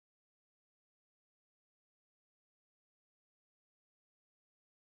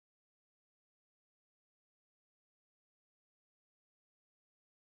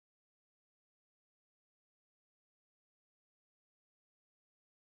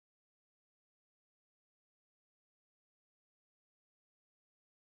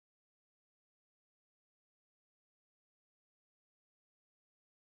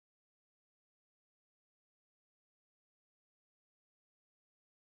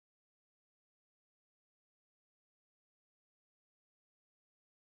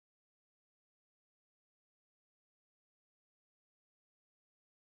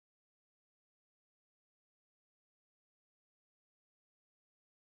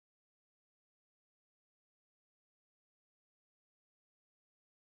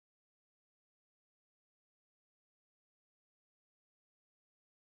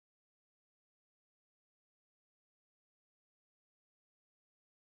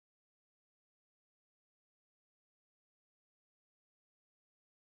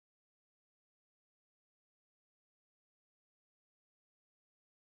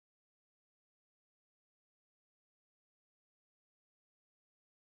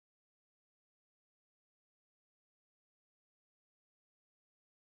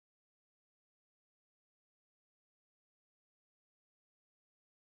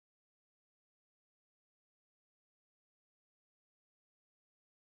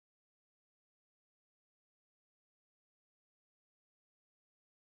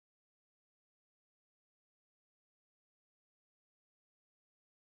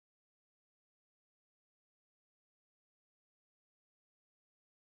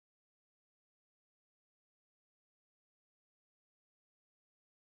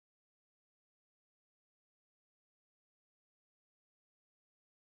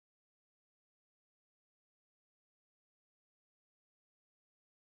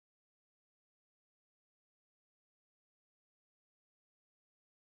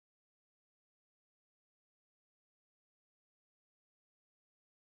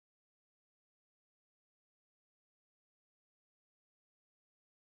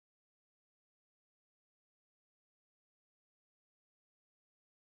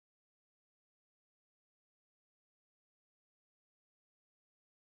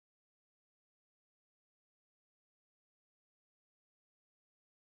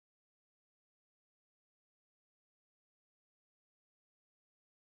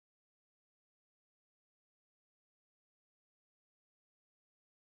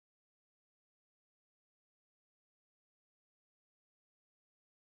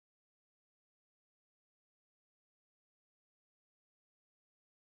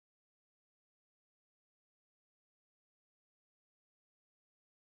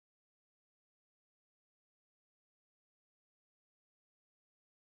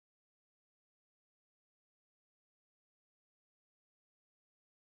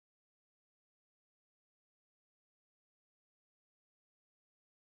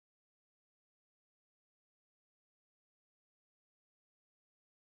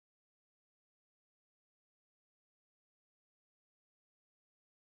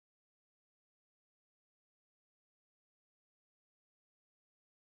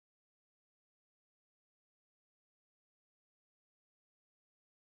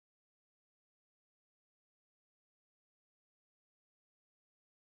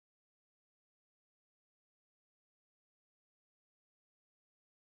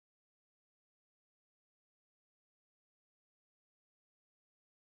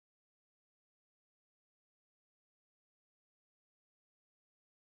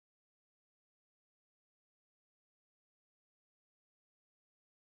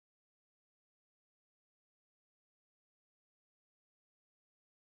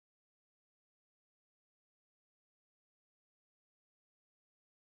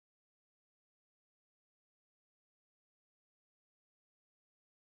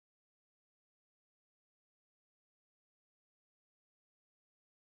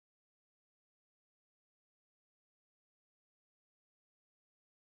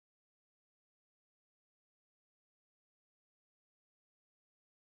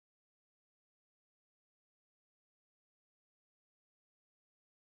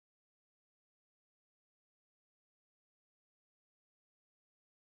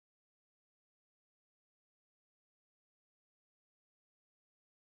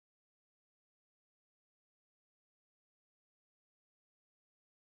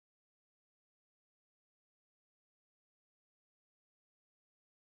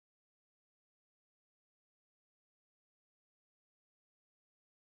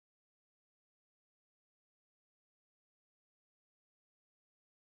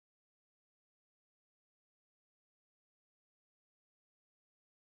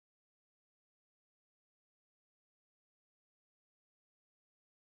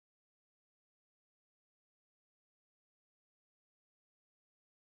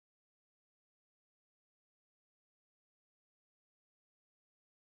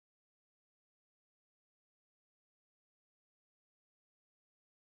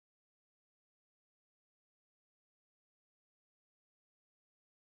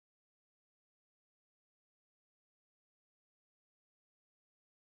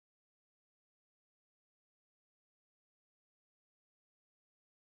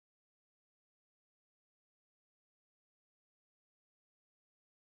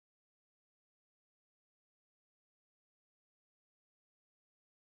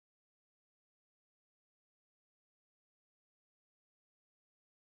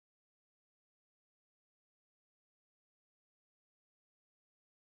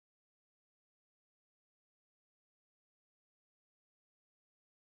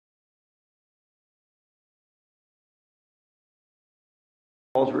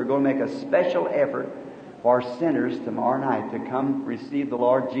We're going to make a special effort for sinners tomorrow night to come receive the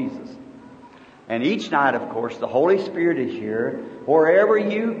Lord Jesus. And each night, of course, the Holy Spirit is here. Wherever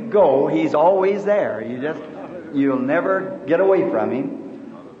you go, He's always there. You'll never get away from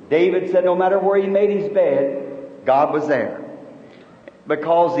Him. David said no matter where he made his bed, God was there.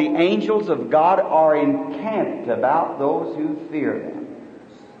 Because the angels of God are encamped about those who fear them.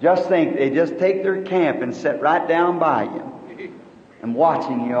 Just think, they just take their camp and sit right down by you and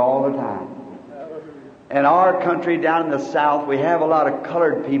watching you all the time. In our country down in the South, we have a lot of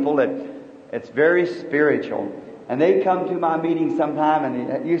colored people that it's very spiritual. And they come to my meeting sometime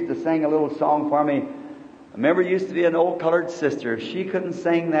and they used to sing a little song for me. I remember used to be an old colored sister. She couldn't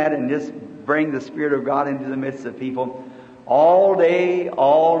sing that and just bring the Spirit of God into the midst of people. All day,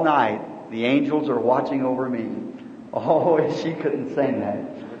 all night, the angels are watching over me. Oh, she couldn't sing that.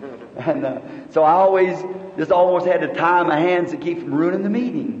 And so I almost had to tie my hands to keep from ruining the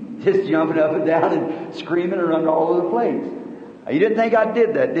meeting. Just jumping up and down and screaming and running all over the place. You didn't think I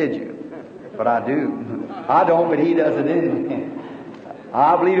did that, did you? But I do. I don't, but He does it in me.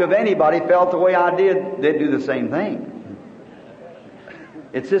 I believe if anybody felt the way I did, they'd do the same thing.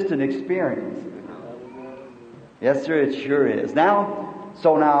 It's just an experience. Yes, sir, it sure is. Now,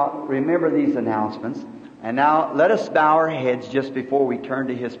 remember these announcements. And now, let us bow our heads just before we turn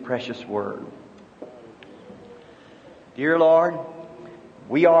to His precious Word. Dear Lord,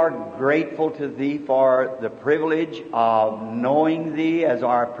 we are grateful to Thee for the privilege of knowing Thee as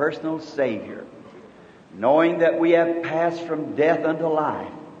our personal Savior. Knowing that we have passed from death unto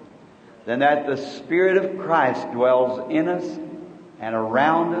life. Then that the Spirit of Christ dwells in us and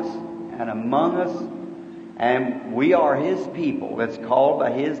around us and among us. And we are His people that's called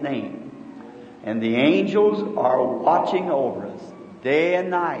by His name. And the angels are watching over us day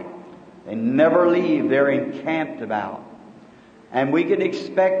and night. They never leave. They're encamped about. And we can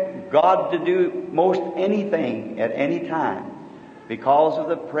expect God to do most anything at any time because of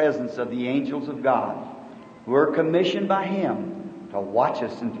the presence of the angels of God who are commissioned by Him to watch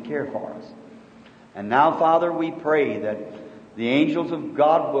us and to care for us. And now, Father, we pray that the angels of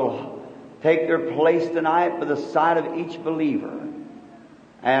God will take their place tonight by the side of each believer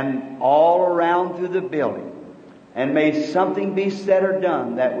and all around through the building. And may something be said or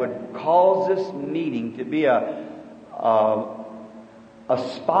done that would cause this meeting to be a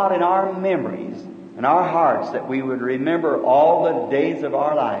spot in our memories and our hearts that we would remember all the days of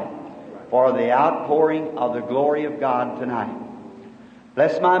our life for the outpouring of the glory of God tonight.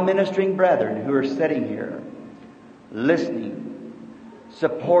 Bless my ministering brethren who are sitting here, listening,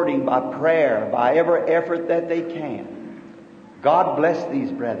 supporting by prayer, by every effort that they can. God bless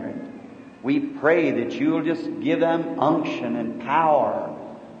these brethren. We pray that You'll just give them unction and power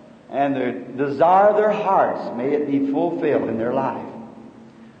and the desire of their hearts, may it be fulfilled in their life.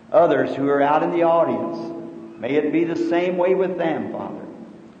 Others who are out in the audience, may it be the same way with them, Father.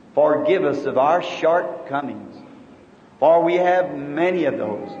 Forgive us of our shortcomings, for we have many of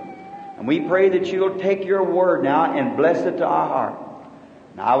those. And we pray that You'll take Your word now and bless it to our heart.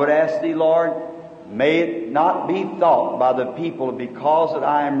 And I would ask Thee, Lord, may it not be thought by the people because that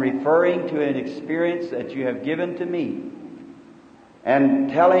I am referring to an experience that You have given to me and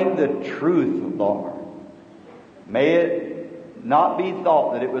telling the truth, Lord. May it not be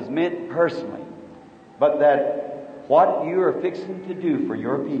thought that it was meant personally, but that what You are fixing to do for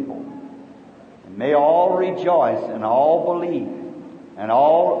Your people. And may all rejoice and all believe and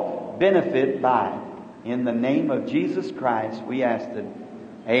all benefit by it. In the name of Jesus Christ we ask it.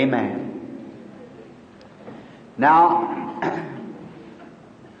 Amen. Now,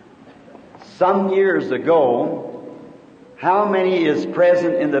 some years ago, how many is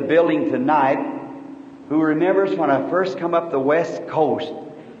present in the building tonight who remembers when I first come up the West Coast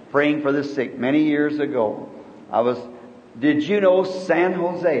praying for the sick many years ago? Did you know San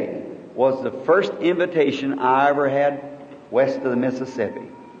Jose was the first invitation I ever had west of the Mississippi?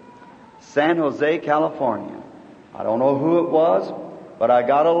 San Jose, California. I don't know who it was, but I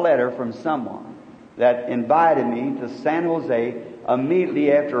got a letter from someone that invited me to San Jose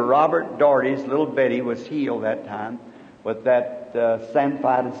immediately after Robert Doherty's little Betty was healed that time with that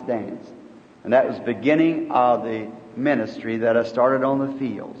Sanfitis dance. And that was beginning of the ministry that I started on the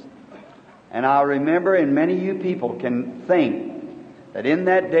fields. And I remember, and many of you people can think, that in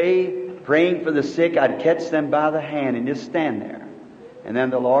that day, praying for the sick, I'd catch them by the hand and just stand there. And then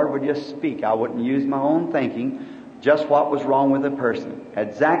the Lord would just speak. I wouldn't use my own thinking, just what was wrong with the person.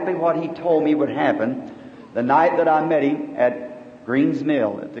 Exactly what He told me would happen the night that I met Him at Green's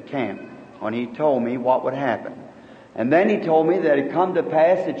Mill at the camp, when He told me what would happen. And then He told me that it come to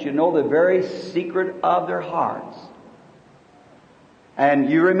pass that you know the very secret of their hearts. And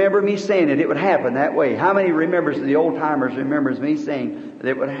you remember me saying it would happen that way. How many remembers, the old-timers remembers me saying that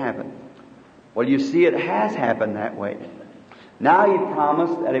it would happen? Well, you see, it has happened that way. Now He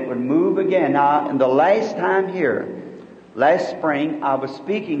promised that it would move again. Now, in the last time here, last spring, I was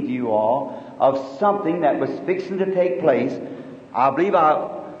speaking to you all of something that was fixing to take place. I believe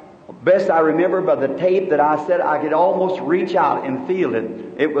best I remember by the tape that I said I could almost reach out and feel it.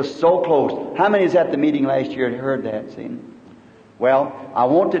 It was so close. How many was at the meeting last year and heard that? See? Well, I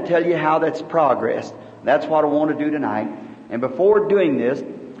want to tell you how that's progressed. That's what I want to do tonight. And before doing this,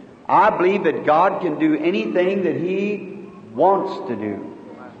 I believe that God can do anything that He wants to do.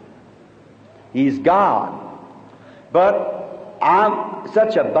 He's God. But I'm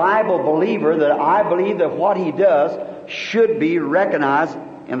such a Bible believer that I believe that what He does should be recognized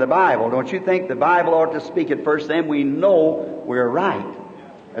in the Bible. Don't you think the Bible ought to speak it first? Then we know we're right.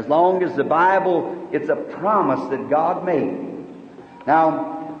 As long as the Bible, it's a promise that God made.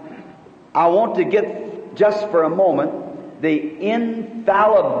 Now, I want to get, just for a moment, the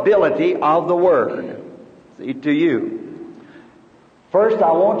infallibility of the Word. See, to you. First,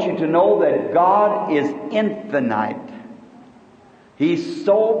 I want you to know that God is infinite. He's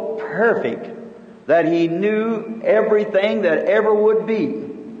so perfect that He knew everything that ever would be.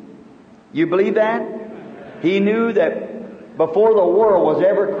 You believe that? He knew that before the world was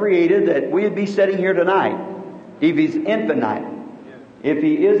ever created that we'd be sitting here tonight. If He's infinite. If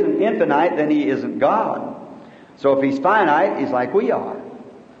He isn't infinite, then He isn't God. So if He's finite, He's like we are.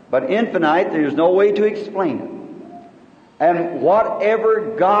 But infinite, there's no way to explain it. And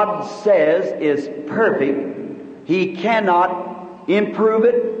whatever God says is perfect, He cannot improve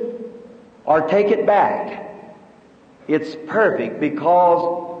it or take it back. It's perfect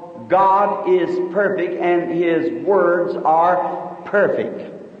because God is perfect and His words are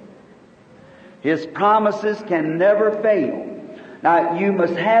perfect. His promises can never fail. Now, you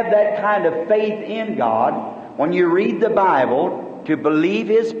must have that kind of faith in God when you read the Bible to believe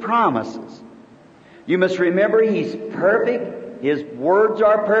His promises. You must remember He's perfect. His words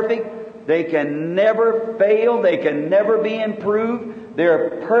are perfect. They can never fail. They can never be improved.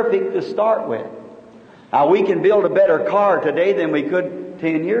 They're perfect to start with. Now, we can build a better car today than we could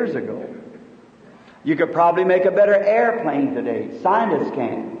 10 years ago. You could probably make a better airplane today. Scientists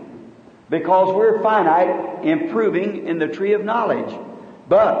can. Because we're finite, improving in the tree of knowledge.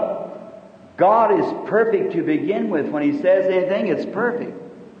 But God is perfect to begin with. When He says anything, it's perfect.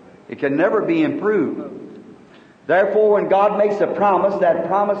 It can never be improved. Therefore, when God makes a promise, that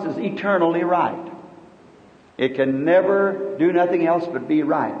promise is eternally right. It can never do nothing else but be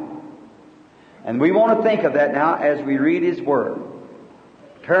right. And we want to think of that now as we read His Word.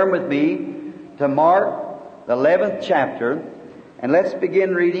 Turn with me to Mark, the 11th chapter. And let's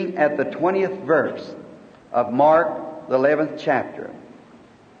begin reading at the 20th verse of Mark, the 11th chapter.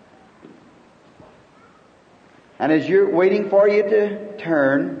 And as you're waiting for you to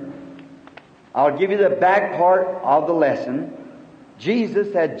turn, I'll give you the back part of the lesson.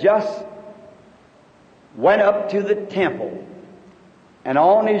 Jesus had just went up to the temple. And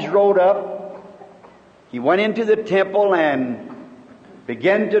on His road up, He went into the temple and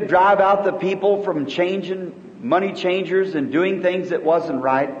began to drive out the people from changing money changers and doing things that wasn't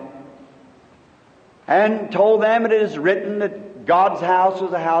right, and told them it is written that God's house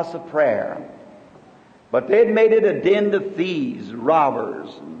was a house of prayer. But they'd made it a den of thieves, robbers,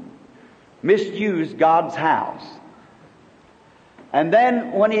 and misused God's house. And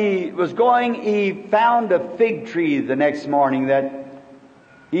then when He was going, He found a fig tree the next morning that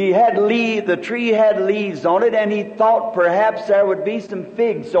the tree had leaves on it, and He thought perhaps there would be some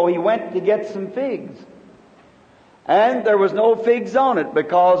figs, so He went to get some figs. And there was no figs on it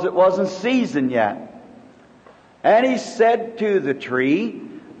because it wasn't seasoned yet. And He said to the tree,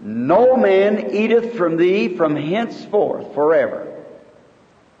 "No man eateth from thee from henceforth forever."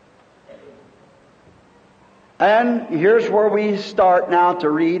 And here's where we start now to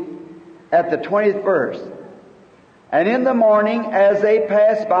read at the 20th verse. And in the morning, as they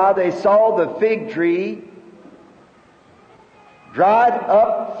passed by, they saw the fig tree dried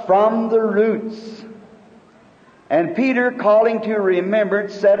up from the roots. And Peter, calling to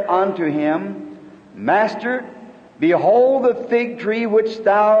remembrance, said unto Him, "Master, behold the fig tree which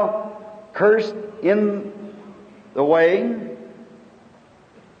thou cursed in the way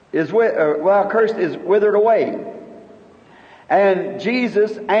is withered away." And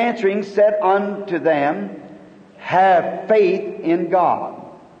Jesus answering said unto them, "Have faith in God.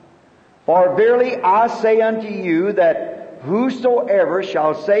 For verily I say unto you that whosoever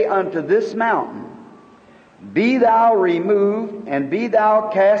shall say unto this mountain, Be thou removed, and be thou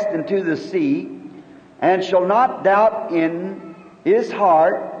cast into the sea, and shall not doubt in his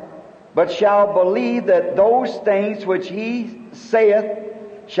heart, but shall believe that those things which he saith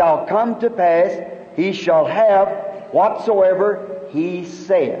shall come to pass, he shall have whatsoever he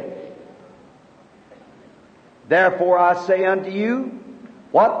saith. Therefore I say unto you,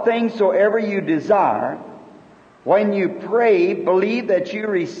 what things soever you desire, when you pray, believe that you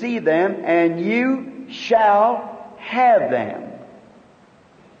receive them, and you shall have them.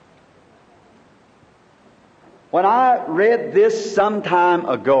 When I read this some time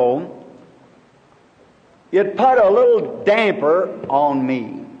ago, it put a little damper on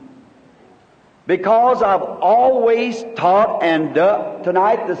me, because I've always taught, and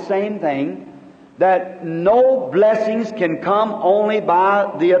tonight the same thing, that no blessings can come only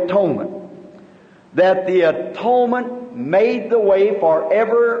by the atonement. That the atonement made the way for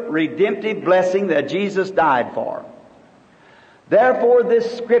every redemptive blessing that Jesus died for. Therefore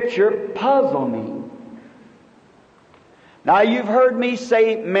this Scripture puzzled me. Now you've heard me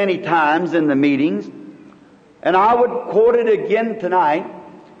say many times in the meetings, and I would quote it again tonight,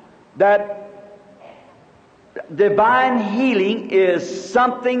 that divine healing is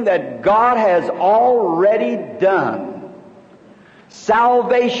something that God has already done.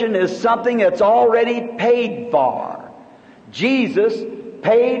 Salvation is something that's already paid for. Jesus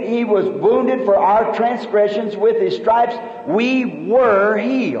paid, He was wounded for our transgressions, with His stripes we were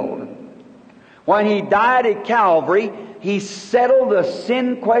healed. When He died at Calvary, He settled the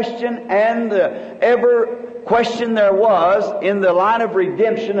sin question and the ever question there was in the line of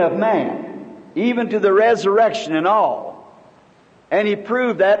redemption of man, even to the resurrection and all. And He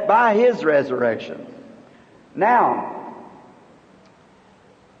proved that by His resurrection. Now,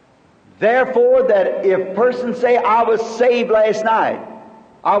 therefore, that if persons say, I was saved last night,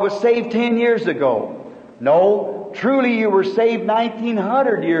 I was saved 10 years ago. No, truly you were saved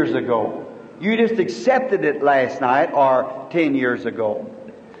 1900 years ago. You just accepted it last night or 10 years ago.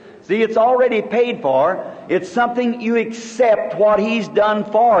 See, it's already paid for. It's something you accept what He's done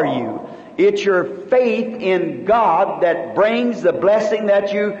for you. It's your faith in God that brings the blessing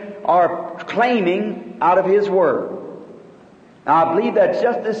that you are claiming out of His Word. Now, I believe that's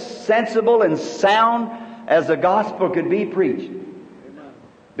just as sensible and sound as the gospel could be preached.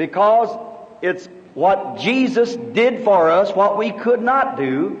 Because it's what Jesus did for us, what we could not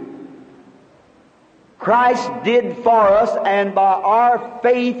do. Christ did for us, and by our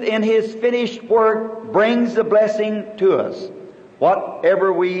faith in His finished work brings the blessing to us,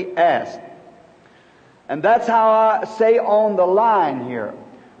 whatever we ask. And that's how I say on the line here,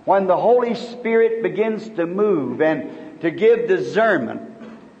 when the Holy Spirit begins to move and to give discernment,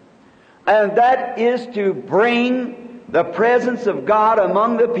 and that is to bring the presence of God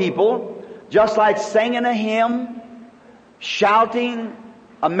among the people, just like singing a hymn, shouting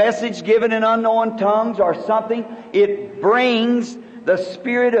a message given in unknown tongues or something. It brings the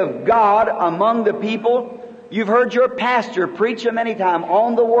Spirit of God among the people. You've heard your pastor preach a many times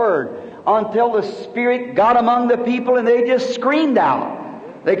on the Word, until the Spirit got among the people and they just screamed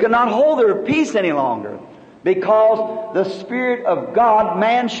out. They could not hold their peace any longer. Because the Spirit of God,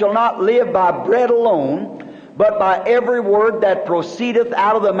 man shall not live by bread alone, but by every word that proceedeth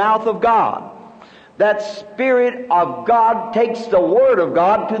out of the mouth of God. That Spirit of God takes the Word of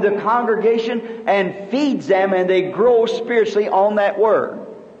God to the congregation and feeds them, and they grow spiritually on that Word.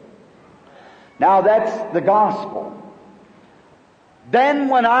 Now that's the gospel. Then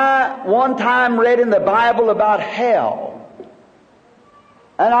when I one time read in the Bible about hell,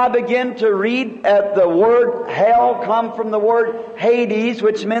 and I began to read at the word hell come from the word Hades,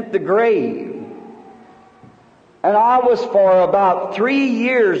 which meant the grave. And I was for about 3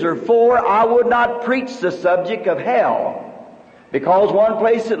 years or 4, I would not preach the subject of hell. Because one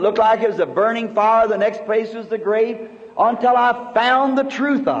place it looked like it was a burning fire, the next place was the grave, until I found the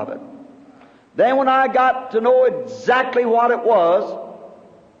truth of it. Then when I got to know exactly what it was,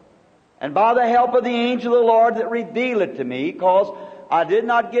 and by the help of the angel of the Lord that revealed it to me, because I did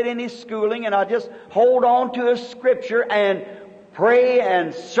not get any schooling, and I just hold on to a Scripture and pray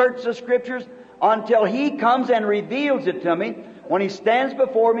and search the Scriptures until He comes and reveals it to me. When He stands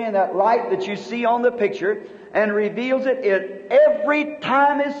before me in that light that you see on the picture and reveals it, it every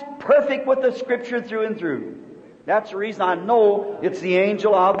time is perfect with the Scripture through and through. That's the reason I know it's the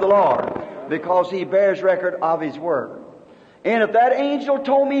angel of the Lord, because He bears record of His Word. And if that angel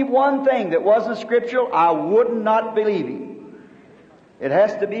told me one thing that wasn't scriptural, I would not believe him. It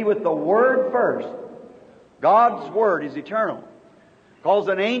has to be with the Word first. God's Word is eternal. Because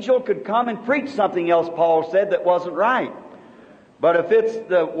an angel could come and preach something else, Paul said, that wasn't right. But if it's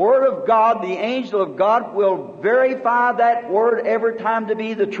the Word of God, the angel of God will verify that Word every time to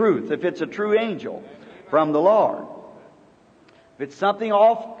be the truth, if it's a true angel from the Lord. If it's something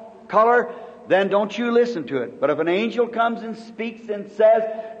off color, then don't you listen to it. But if an angel comes and speaks and says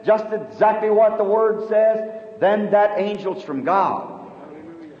just exactly what the Word says, then that angel's from God.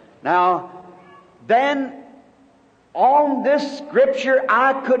 Now, then, on this Scripture,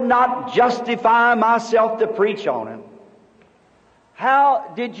 I could not justify myself to preach on it.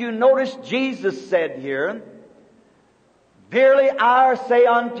 How did you notice Jesus said here, "Verily I say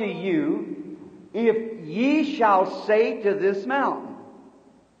unto you, if ye shall say to this mountain,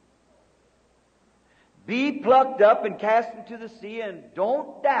 be plucked up and cast into the sea, and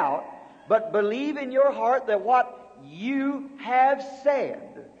don't doubt, but believe in your heart that what you have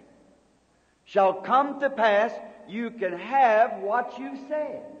said shall come to pass, you can have what you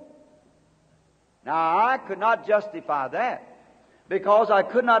said." Now, I could not justify that because I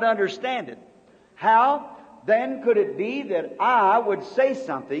could not understand it. How then could it be that I would say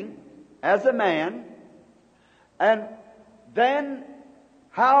something as a man, and then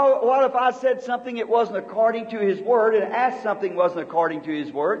what if I said something it wasn't according to His Word, and asked something wasn't according to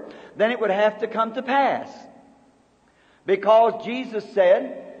His Word? Then it would have to come to pass. Because Jesus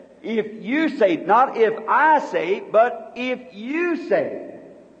said, if you say, not if I say, but if you say,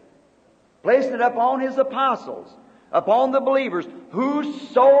 placing it upon His apostles, upon the believers,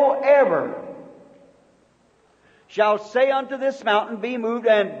 whosoever shall say unto this mountain, be moved,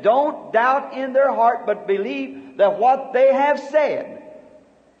 and don't doubt in their heart, but believe that what they have said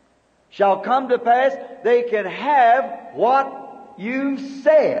shall come to pass, they can have what you've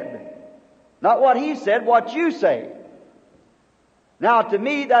said. Not what He said, what you say. Now, to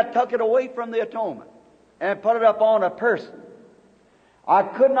me, that took it away from the atonement and put it upon a person. I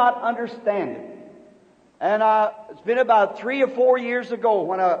could not understand it. And it's been about 3 or 4 years ago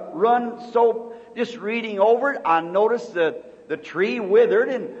when I just reading over it, I noticed that the tree withered,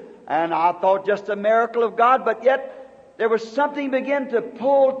 and I thought just a miracle of God, but yet there was something began to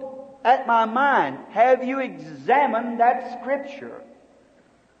pull at my mind. Have you examined that Scripture?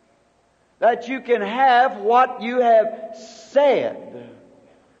 That you can have what you have said.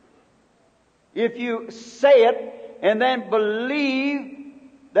 If you say it and then believe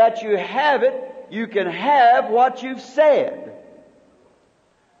that you have it, you can have what you've said.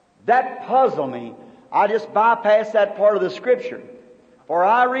 That puzzled me. I just bypassed that part of the Scripture. For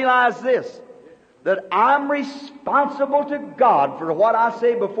I realize this, that I'm responsible to God for what I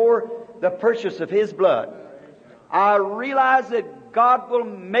say before the purchase of His blood. I realize that God will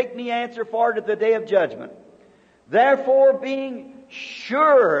make me answer for it at the day of judgment. Therefore, being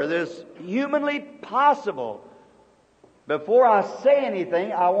sure that it's humanly possible, before I say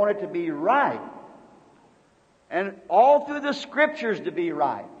anything, I want it to be right. And all through the Scriptures to be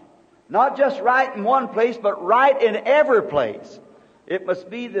right. Not just right in one place, but right in every place. It must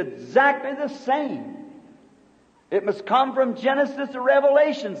be exactly the same. It must come from Genesis to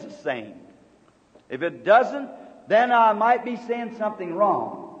Revelations the same. If it doesn't, then I might be saying something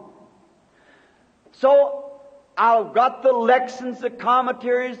wrong. So, I've got the lexicons, the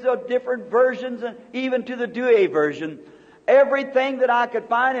commentaries, the different versions, and even to the Douay version. Everything that I could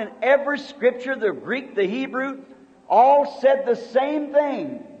find in every Scripture, the Greek, the Hebrew, all said the same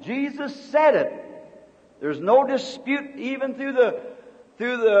thing. Jesus said it. There's no dispute even through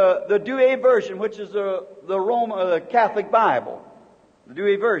the Douay version, which is the Catholic Bible, the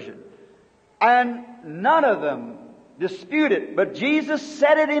Douay version. And none of them dispute it, but Jesus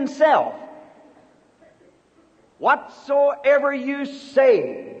said it Himself. Whatsoever you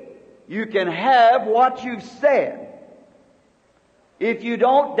say, you can have what you've said. If you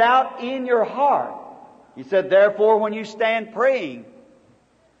don't doubt in your heart. He said, therefore, when you stand praying,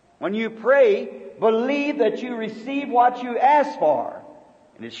 when you pray, believe that you receive what you ask for,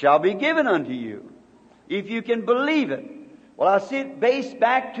 and it shall be given unto you. If you can believe it. Well, I see it based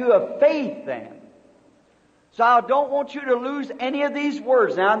back to a faith then. So I don't want you to lose any of these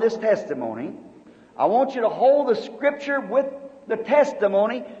words now in this testimony. I want you to hold the Scripture with the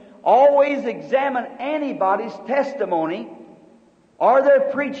testimony. Always examine anybody's testimony or their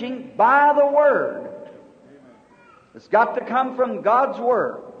preaching by the Word. It's got to come from God's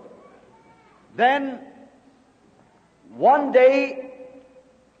Word. Then, one day,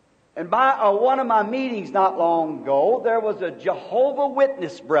 and by one of my meetings not long ago, there was a Jehovah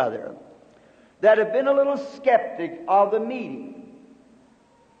Witness brother that had been a little skeptic of the meeting.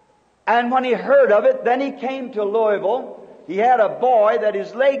 And when he heard of it, then he came to Louisville. He had a boy that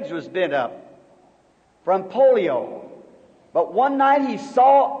his legs was bent up from polio. But one night he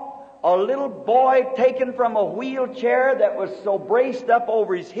saw a little boy taken from a wheelchair that was so braced up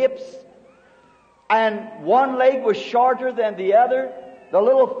over his hips, and one leg was shorter than the other, the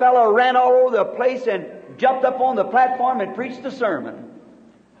little fellow ran all over the place and jumped up on the platform and preached a sermon.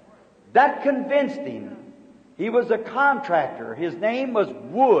 That convinced him. He was a contractor. His name was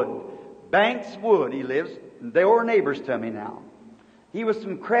Wood. Banks Wood, he lives. They were neighbors to me now. He was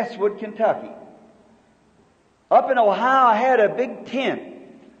from Crestwood, Kentucky. Up in Ohio, I had a big tent.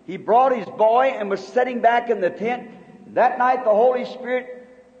 He brought his boy and was sitting back in the tent. That night, the Holy Spirit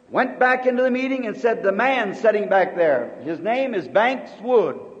went back into the meeting and said, the man sitting back there, his name is Banks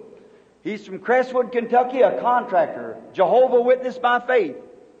Wood. He's from Crestwood, Kentucky, a contractor, Jehovah's Witness by faith.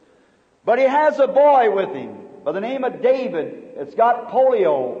 But he has a boy with him by the name of David. It's got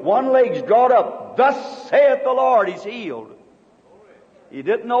polio. One leg's drawn up. Thus saith the Lord, he's healed. He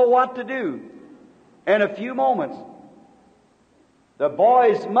didn't know what to do. In a few moments, the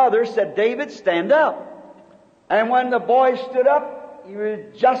boy's mother said, David, stand up. And when the boy stood up, he was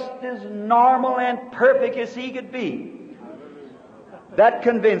just as normal and perfect as he could be. That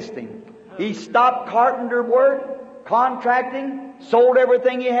convinced him. He stopped carpenter work, contracting, sold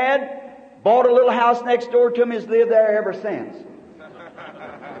everything he had, bought a little house next door to him, has lived there ever since.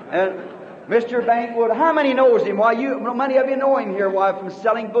 And Mr. Bankwood, how many knows him? Why, many of you know him here. Why, from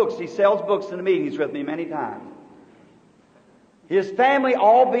selling books. He sells books in the meetings with me many times. His family,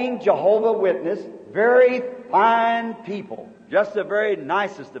 all being Jehovah's Witness, very fine people. Just the very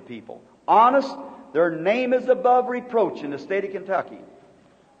nicest of people. Honest. Their name is above reproach in the state of Kentucky.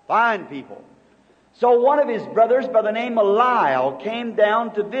 Fine people. So one of his brothers by the name of Lyle came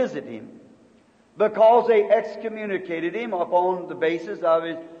down to visit him because they excommunicated him upon the basis of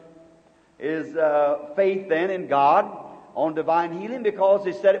his faith then in God on divine healing, because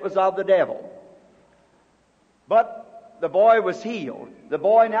they said it was of the devil. But the boy was healed. The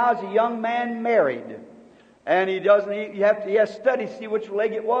boy now is a young man married. And he has studied to see which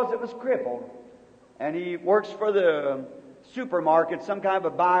leg it was crippled. And he works for the supermarket, some kind of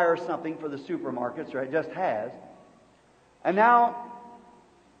a buyer or something for the supermarkets, or he just has. And now,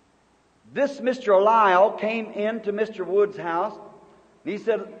 this Mr. Lyle came into Mr. Wood's house, and he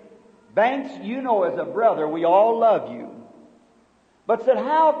said, Banks, you know as a brother, we all love you. But said,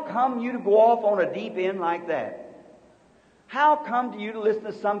 how come you to go off on a deep end like that? How come to you to listen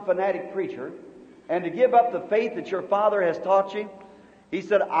to some fanatic preacher and to give up the faith that your father has taught you? He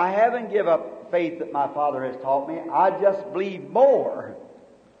said, I haven't given up faith that my father has taught me. I just believe more.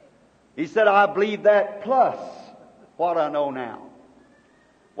 He said, I believe that plus what I know now.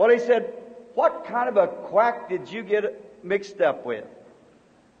 Well, he said, what kind of a quack did you get mixed up with?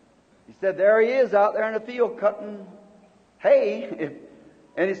 He said, there he is out there in the field cutting hay.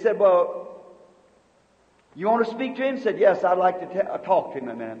 And he said, well, you want to speak to him? He said, yes, I'd like to talk to him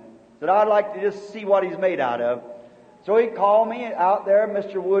a minute. He said, I'd like to just see what he's made out of. So he called me out there,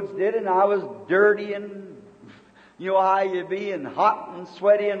 Mr. Woods did, and I was dirty and, you know how you be, and hot and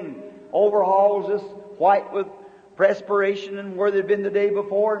sweaty and overalls just white with perspiration and where they'd been the day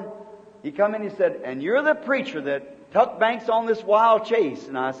before. And he come in and he said, and you're the preacher that took Banks on this wild chase.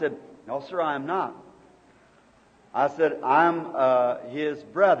 And I said, no, sir, I'm not. I said, I'm his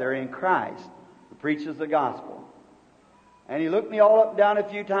brother in Christ who preaches the gospel. And he looked me all up and down a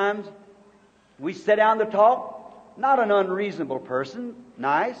few times. We sat down to talk. Not an unreasonable person,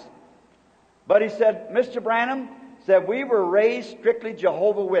 nice. But he said, Mr. Branham said, we were raised strictly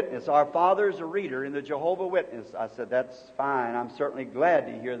Jehovah's Witness. Our father's a reader in the Jehovah's Witness. I said, that's fine. I'm certainly glad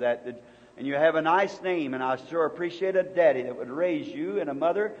to hear that. And you have a nice name, and I sure appreciate a daddy that would raise you and a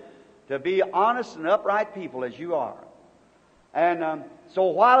mother to be honest and upright people as you are. And so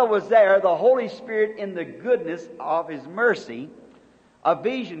while I was there, the Holy Spirit, in the goodness of His mercy, a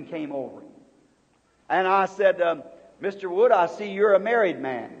vision came over him. And I said, Mr. Wood, I see you're a married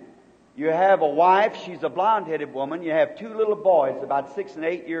man. You have a wife. She's a blonde-headed woman. You have two little boys, about 6 and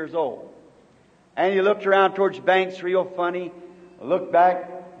 8 years old. And he looked around towards Banks real funny. Looked back.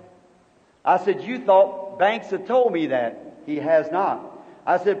 I said, you thought Banks had told me that. He has not.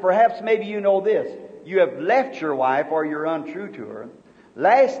 I said, perhaps maybe you know this. You have left your wife, or you're untrue to her.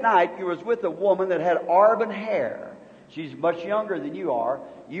 Last night you was with a woman that had auburn hair. She's much younger than you are.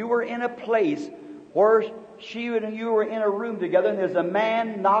 You were in a place where she and you were in a room together, and there's a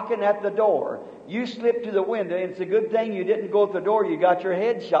man knocking at the door. You slipped to the window, and it's a good thing you didn't go at the door. You got your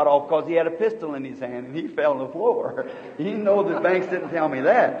head shot off because he had a pistol in his hand, and he fell on the floor. You know that Banks didn't tell me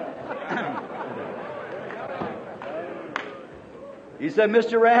that. He said,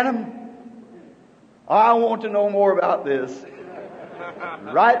 Mr. Branham, I want to know more about this.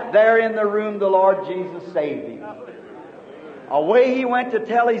 Right there in the room, the Lord Jesus saved him. Away he went to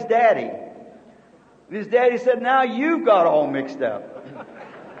tell his daddy. And his daddy said, now you've got all mixed up.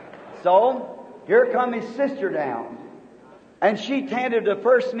 So, here come his sister down. And she attended the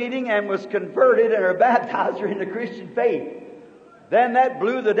first meeting and was converted and her baptizer in the Christian faith. Then that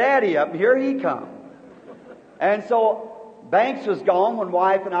blew the daddy up, and here he come. And so Banks was gone when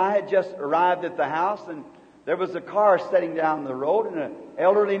wife and I had just arrived at the house, and there was a car setting down the road and an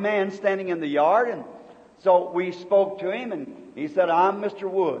elderly man standing in the yard. And so we spoke to him, and he said, "I'm Mr.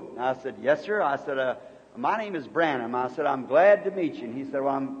 Wood." And I said, "Yes, sir." I said, "My name is Branham." I said, "I'm glad to meet you." And he said,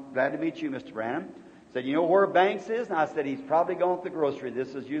 "Well, I'm glad to meet you, Mr. Branham." He said, "You know where Banks is?" And I said, "He's probably gone to the grocery.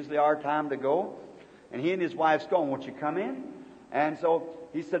 This is usually our time to go." And he and his wife's gone. "Won't you come in?" And so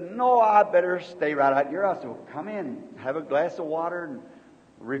he said, "No, I better stay right out here." I said, "Well, come in, have a glass of water and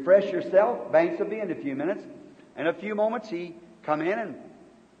refresh yourself. Banks will be in a few minutes." In a few moments, he come in and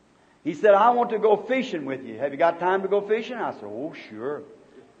he said, "I want to go fishing with you. Have you got time to go fishing?" I said, "Oh, sure.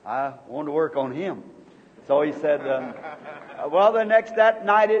 I want to work on him." So he said, well, that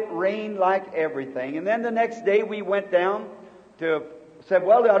night it rained like everything. And then the next day we went down said,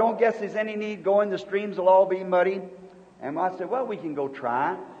 "Well, I don't guess there's any need going. The streams will all be muddy." And I said, "Well, we can go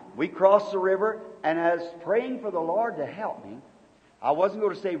try." We crossed the river, and as praying for the Lord to help me, I wasn't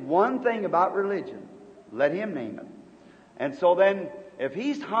going to say one thing about religion. Let Him name it. And so then, if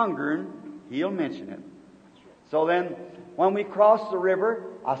He's hungering, He'll mention it. So then, when we crossed the river,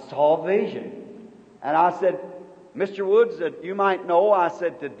 I saw a vision. And I said, "Mr. Woods, that you might know," I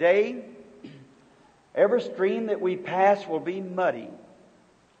said, "today, every stream that we pass will be muddy.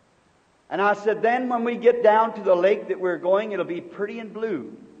 And I said, then when we get down to the lake that we're going, it'll be pretty and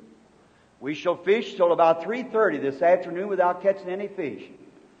blue. We shall fish till about 3:30 this afternoon without catching any fish.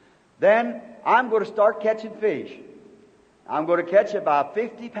 Then I'm going to start catching fish. I'm going to catch about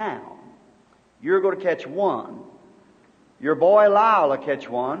 50 pounds. You're going to catch one. Your boy Lyle will catch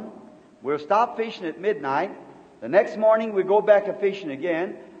one. We'll stop fishing at midnight. The next morning we go back a fishing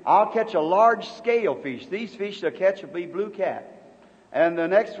again. I'll catch a large scale fish. These fish they'll catch will be blue cat. And the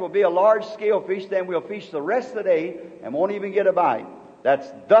next will be a large scale fish. Then we'll fish the rest of the day and won't even get a bite. That's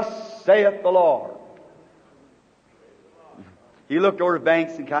thus saith the Lord." He looked over the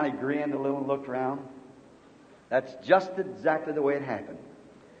banks and kind of grinned a little and looked around. That's just exactly the way it happened.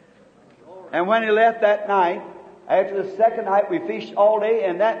 And when he left that night, after the second night, we fished all day,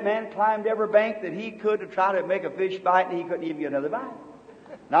 and that man climbed every bank that he could to try to make a fish bite, and he couldn't even get another bite.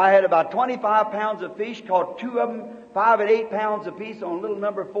 Now, I had about 25 pounds of fish, caught two of them, 5 and 8 pounds apiece on a little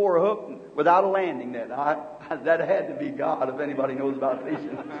number 4 hook without a landing net. That had to be God, if anybody knows about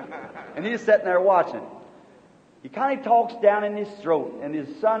fishing. And he's sitting there watching. He kind of talks down in his throat, and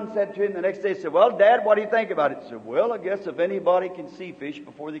his son said to him the next day, said, "Well, Dad, what do you think about it?" He said, "Well, I guess if anybody can see fish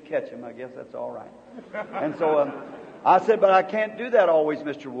before they catch them, I guess that's all right." And so I said, "But I can't do that always,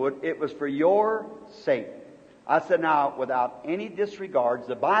 Mr. Wood. It was for your sake." I said, "Now, without any disregards,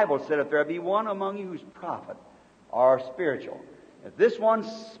 the Bible said if there be one among you who's prophet or spiritual, if this one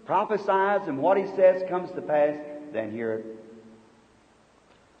prophesies and what he says comes to pass, then hear it."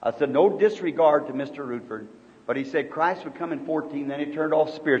 I said, no disregard to Mr. Rutherford. But he said Christ would come in 14, then he turned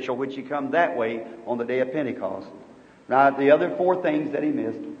off spiritual, which he come that way on the day of Pentecost. Now, the other 4 things that he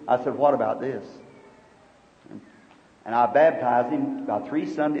missed, I said, what about this? And I baptized him about 3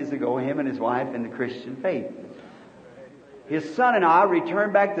 Sundays ago, him and his wife, in the Christian faith. His son and I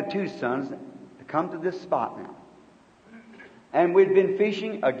returned back to Tucson to come to this spot now. And we'd been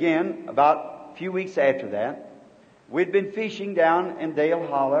fishing again about a few weeks after that. We'd been fishing down in Dale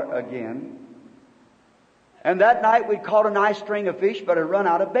Holler again. And that night we caught a nice string of fish, but had run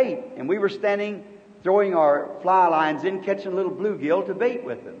out of bait. And we were standing, throwing our fly lines in, catching a little bluegill to bait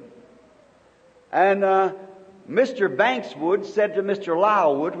with them. And Mr. Bankswood said to Mr.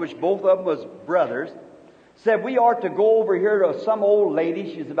 Lylewood, which both of them was brothers, said, "We ought to go over here to some old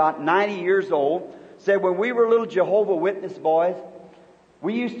lady. She's about 90 years old. Said, when we were little Jehovah Witness boys,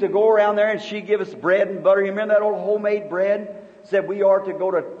 we used to go around there and she'd give us bread and butter. You remember that old homemade bread? Said we ought to go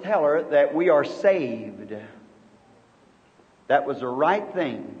to tell her that we are saved." That was the right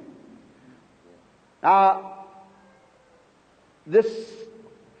thing. Now,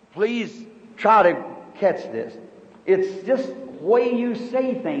 please try to catch this. It's just the way you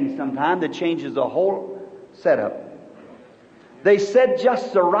say things sometimes that changes the whole setup. They said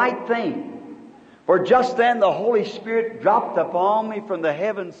just the right thing. For just then the Holy Spirit dropped upon me from the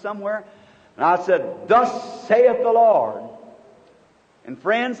heavens somewhere. And I said, "Thus saith the Lord." And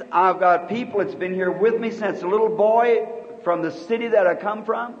friends, I've got people that's been here with me since a little boy from the city that I come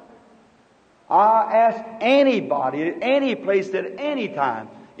from. I ask anybody at any place at any time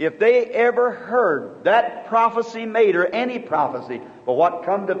if they ever heard that prophecy made or any prophecy, but what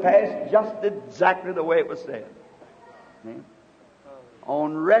come to pass just exactly the way it was said.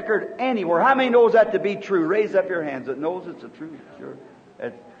 on record anywhere. How many knows that to be true? Raise up your hands that knows it's the truth. Sure.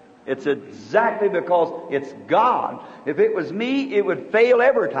 It's exactly because it's God. If it was me, it would fail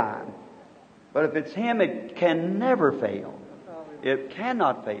every time. But if it's Him, it can never fail. It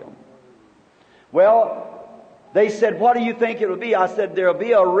cannot fail. Well, they said, what do you think it will be? I said, there will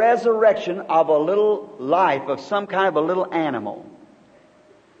be a resurrection of a little life, of some kind of a little animal.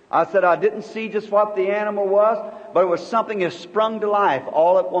 I said, I didn't see just what the animal was, but it was something that sprung to life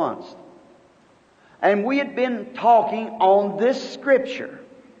all at once. And we had been talking on this scripture.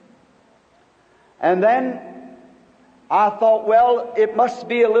 And then I thought, well, it must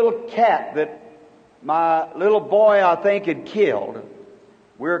be a little cat that my little boy, I think, had killed.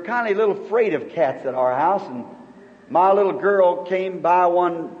 We were kind of a little afraid of cats at our house, and my little girl came by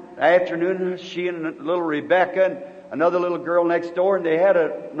one afternoon, she and little Rebecca and another little girl next door, and they had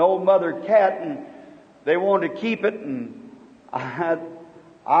an old mother cat, and they wanted to keep it, and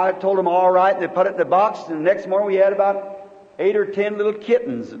I told them all right, and they put it in the box, and the next morning we had about 8 or 10 little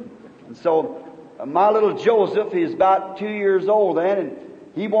kittens. And so my little Joseph, he's about 2 years old then, and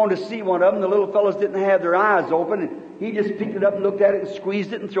he wanted to see one of them. The little fellows didn't have their eyes open, and he just picked it up and looked at it and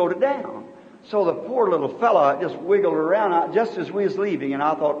squeezed it and throwed it down. So the poor little fella just wiggled around just as we was leaving, and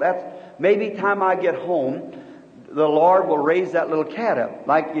I thought, that's maybe time I get home, the Lord will raise that little cat up,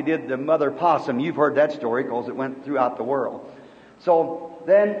 like you did the mother possum. You've heard that story because it went throughout the world. So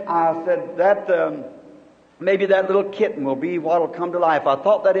then I said that maybe that little kitten will be what will come to life. I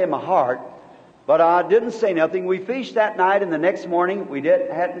thought that in my heart, but I didn't say nothing. We fished that night, and the next morning we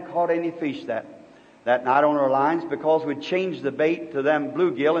hadn't caught any fish that night on our lines because we'd changed the bait to them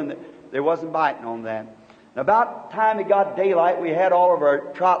bluegill, and they wasn't biting on that. And about the time it got daylight, we had all of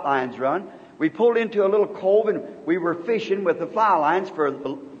our trout lines run. We pulled into a little cove, and we were fishing with the fly lines for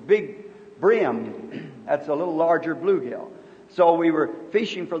the big brim. That's a little larger bluegill. So we were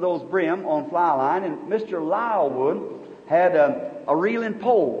fishing for those brim on fly line, and Mr. Lylewood had a reeling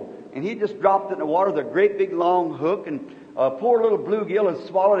pole, and he just dropped it in the water with a great big long hook, and a poor little bluegill had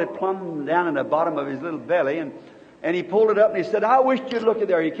swallowed it plumb down in the bottom of his little belly, and he pulled it up, and he said, I wish you'd look at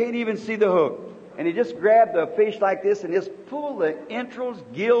there. You can't even see the hook. And he just grabbed the fish like this and just pulled the entrails,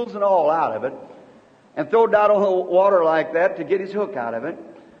 gills, and all out of it, and threw it out on the water like that to get his hook out of it.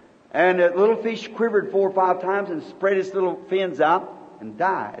 And the little fish quivered 4 or 5 times and spread its little fins out and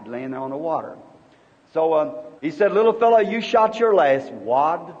died laying there on the water. So he said, little fellow, you shot your last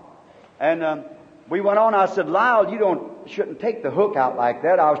wad. And we went on. I said, Lyle, you shouldn't take the hook out like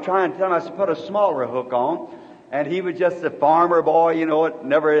that. I was trying to tell him I should put a smaller hook on. And he was just a farmer boy,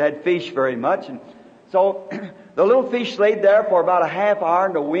 never had fish very much. And so the little fish laid there for about a half hour,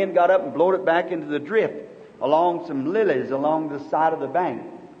 and the wind got up and blowed it back into the drift along some lilies along the side of the bank.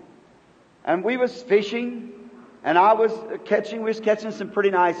 And we was fishing, and we was catching some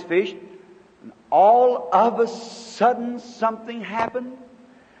pretty nice fish. And all of a sudden something happened.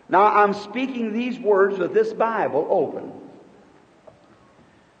 Now I'm speaking these words with this Bible open.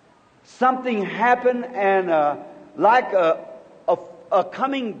 Something happened, and like a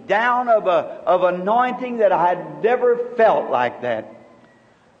coming down of anointing that I had never felt like that.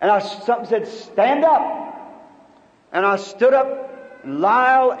 And something said, stand up. And I stood up, and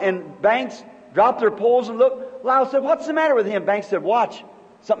Lyle and Banks dropped their poles and looked. Lyle said, what's the matter with him? Banks said, watch,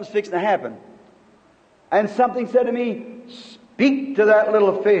 something's fixing to happen. And something said to me, speak to that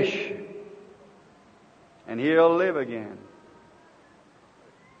little fish, and he'll live again.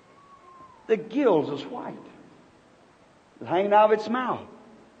 The gills was white. It was hanging out of its mouth.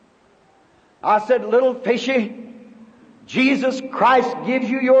 I said, little fishy, Jesus Christ gives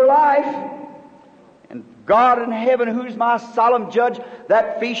you your life. And God in heaven, who's my solemn judge,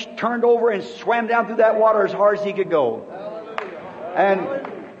 that fish turned over and swam down through that water as hard as he could go. And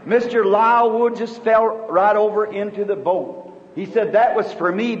Mr. Lylewood just fell right over into the boat. He said, that was for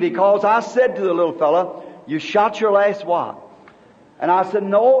me, because I said to the little fella, you shot your last wad. And I said,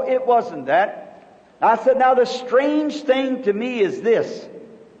 no, it wasn't that. I said, now the strange thing to me is this,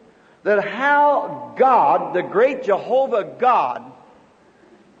 that how God, the great Jehovah God,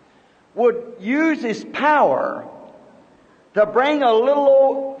 would use His power to bring a little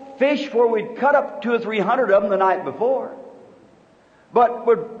old fish where we'd cut up 200 or 300 of them the night before, but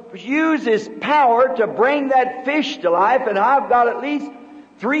would use His power to bring that fish to life. And I've got at least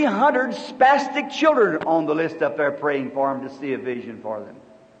 300 spastic children on the list up there praying for them to see a vision for them.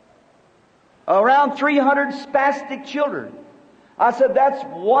 Around 300 spastic children. I said, that's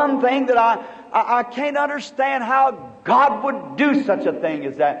one thing that I can't understand how God would do such a thing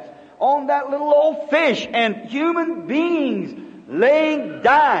as that. On that little old fish, and human beings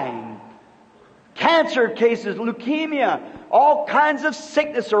dying. Cancer cases, leukemia, all kinds of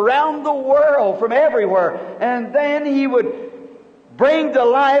sickness around the world from everywhere. And then He would bring to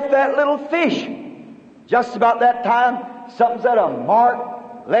life that little fish. Just about that time, something said on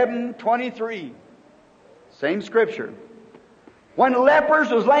Mark 11:23. Same scripture. When lepers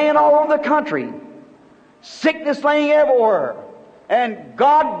was laying all over the country, sickness laying everywhere, and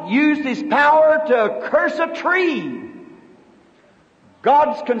God used His power to curse a tree.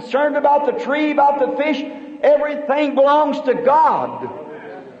 God's concerned about the tree, about the fish. Everything belongs to God.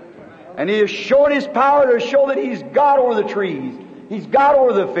 And He is showing His power to show that He's God over the trees. He's God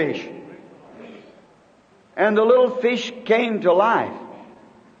over the fish. And the little fish came to life.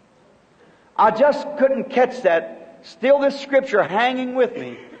 I just couldn't catch that. Still this scripture hanging with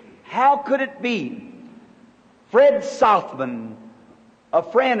me. How could it be? Fred Southman, a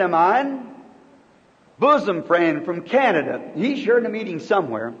friend of mine, bosom friend from Canada, he's sure in a meeting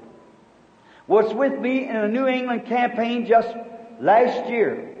somewhere, was with me in a New England campaign just last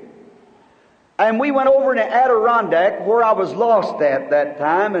year. And we went over to Adirondack, where I was lost at that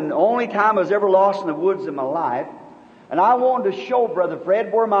time, and the only time I was ever lost in the woods in my life. And I wanted to show Brother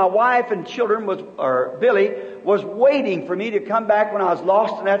Fred where my wife and children or Billy was waiting for me to come back when I was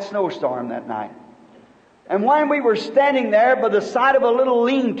lost in that snowstorm that night. And when we were standing there by the side of a little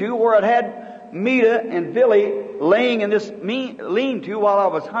lean-to where it had Mita and Billy laying in this lean-to while I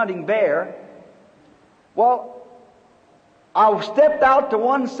was hunting bear, well, I stepped out to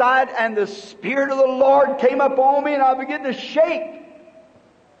one side and the Spirit of the Lord came upon me and I began to shake.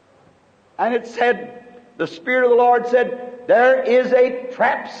 And it said, the Spirit of the Lord said, there is a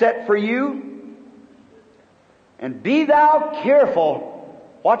trap set for you, and be thou careful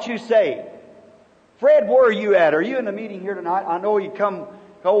what you say. Fred, where are you at? Are you in the meeting here tonight? I know you come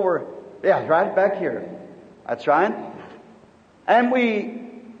over. Yeah, right back here. That's right. And we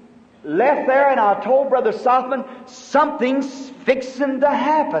left there and I told Brother Southman, something's fixing to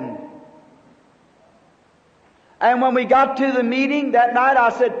happen. And when we got to the meeting that night, I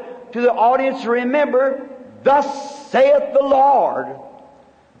said to the audience, remember, thus saith the Lord,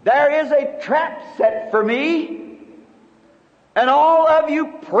 there is a trap set for me, and all of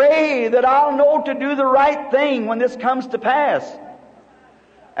you pray that I'll know to do the right thing when this comes to pass.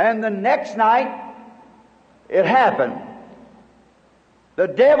 And the next night, it happened. The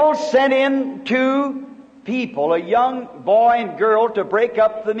devil sent in two people, a young boy and girl, to break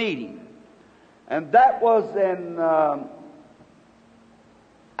up the meeting. And that was in,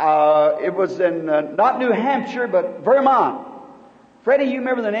 not New Hampshire, but Vermont. Freddie, you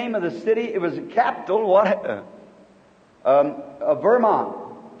remember the name of the city? It was the capital, of Vermont.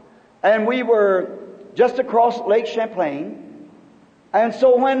 And we were just across Lake Champlain. And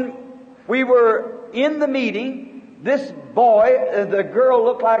so when we were in the meeting, this boy, the girl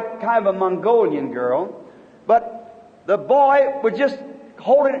looked like kind of a Mongolian girl, but the boy was just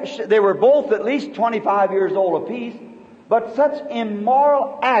holding, they were both at least 25 years old apiece, but such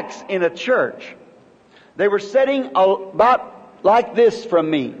immoral acts in a church. They were sitting about like this from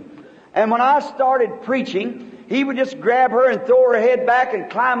me. And when I started preaching, he would just grab her and throw her head back and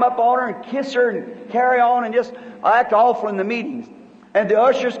climb up on her and kiss her and carry on and just act awful in the meetings. And the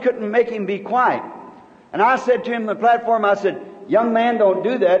ushers couldn't make him be quiet. And I said to him on the platform, I said, young man, don't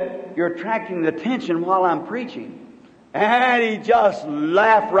do that. You're attracting the attention while I'm preaching. And he just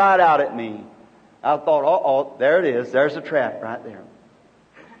laughed right out at me. I thought, uh-oh, there it is. There's a trap right there.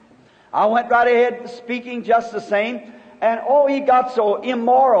 I went right ahead speaking just the same. And he got so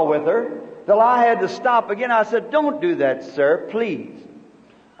immoral with her till I had to stop again. I said, don't do that, sir, please.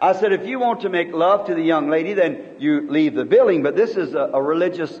 I said, if you want to make love to the young lady, then you leave the building. But this is a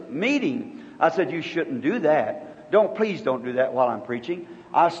religious meeting. I said, you shouldn't do that. Please don't do that while I'm preaching.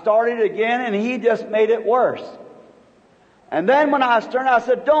 I started again, and he just made it worse. And then when I was turned, I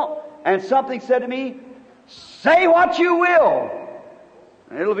said, don't. And something said to me, say what you will,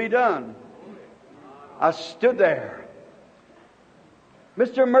 and it'll be done. I stood there.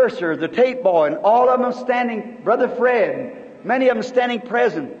 Mr. Mercer, the tape boy, and all of them standing, Brother Fred, many of them standing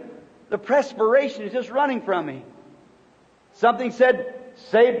present. The perspiration is just running from me. Something said,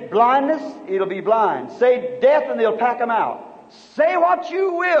 say blindness, it'll be blind. Say death, and they'll pack them out. Say what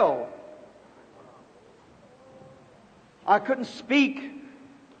you will. I couldn't speak.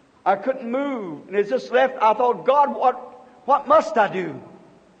 I couldn't move. And it just left. I thought, God, what must I do?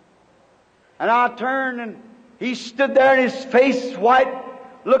 And I turned, and he stood there, and his face white,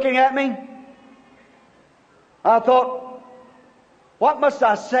 looking at me. I thought, what must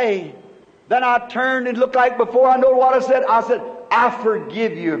I say? Then I turned and looked like before I know what I said. I said, I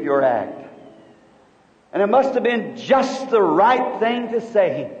forgive you of your act. And it must have been just the right thing to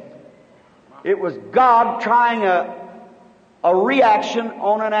say. It was God trying a a reaction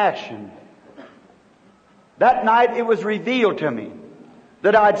on an action. That night it was revealed to me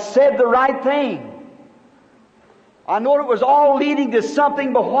that I'd said the right thing. I know it was all leading to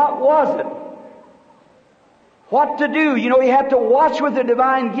something, but what was it? What to do? You know, you have to watch with the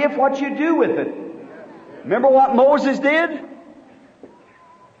divine gift what you do with it. Remember what Moses did?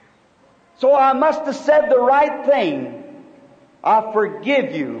 So I must have said the right thing. I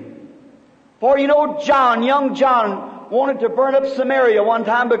forgive you. For you know, young John, wanted to burn up Samaria one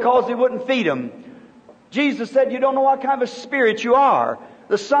time because he wouldn't feed him. Jesus said, you don't know what kind of a spirit you are.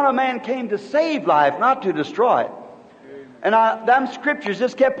 The Son of Man came to save life, not to destroy it. And them scriptures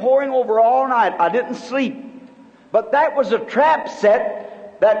just kept pouring over all night. I didn't sleep. But that was a trap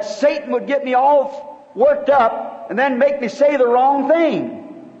set that Satan would get me all worked up and then make me say the wrong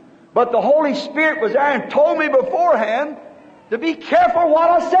thing. But the Holy Spirit was there and told me beforehand to be careful what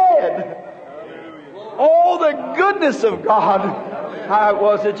I said. Oh, the goodness of God. How it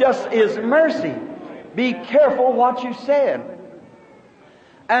was. It just is mercy. Be careful what you said.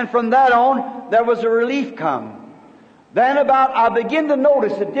 And from that on, there was a relief come. Then I began to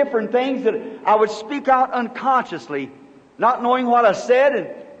notice the different things that I would speak out unconsciously, not knowing what I said, and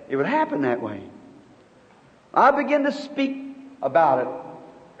it would happen that way. I began to speak about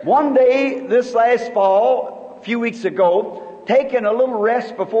it. One day, this last fall, a few weeks ago, taking a little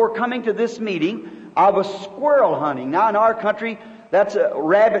rest before coming to this meeting, I was squirrel hunting. Now in our country, that's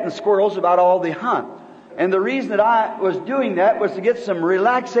rabbit and squirrels about all they hunt. And the reason that I was doing that was to get some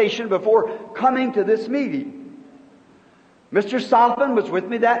relaxation before coming to this meeting. Mr. Southman was with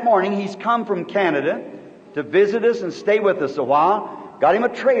me that morning. He's come from Canada to visit us and stay with us a while. Got him a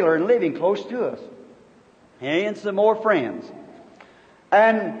trailer and living close to us. He and some more friends.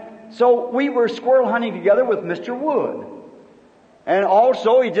 And so we were squirrel hunting together with Mr. Wood. And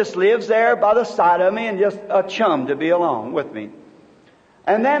also he just lives there by the side of me and just a chum to be along with me.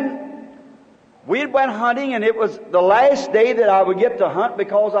 And then we went hunting, and it was the last day that I would get to hunt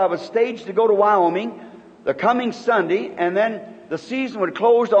because I was staged to go to Wyoming the coming Sunday, and then the season would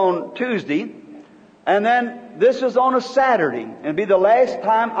close on Tuesday, and then this was on a Saturday, and it'd be the last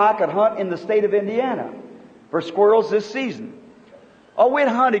time I could hunt in the state of Indiana for squirrels this season. Oh, we'd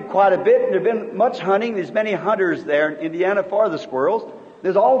hunted quite a bit, and there'd been much hunting. There's many hunters there in Indiana for the squirrels.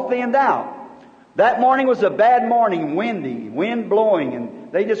 There's all thinned out. That morning was a bad morning, windy, wind blowing,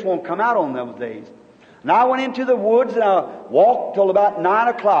 and they just won't come out on those days. And I went into the woods, and I walked till about 9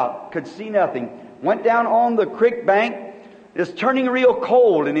 o'clock, could see nothing. Went down on the creek bank. It's turning real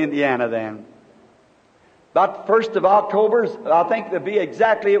cold in Indiana then. About the 1st of October, I think to be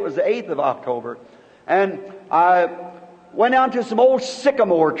exactly, it was the 8th of October. And I went down to some old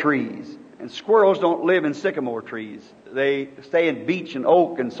sycamore trees. And squirrels don't live in sycamore trees. They stay in beech and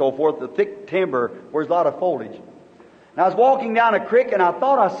oak and so forth, the thick timber where there's a lot of foliage. And I was walking down a creek, and I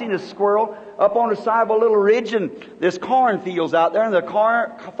thought I seen a squirrel up on the side of a little ridge, and there's cornfields out there, and the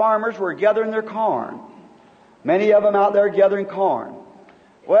farmers were gathering their corn. Many of them out there gathering corn.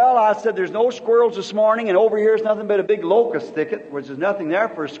 Well, I said, there's no squirrels this morning, and over here is nothing but a big locust thicket, which is nothing there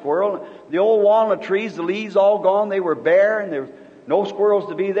for a squirrel. The old walnut trees, the leaves all gone, they were bare, and there was no squirrels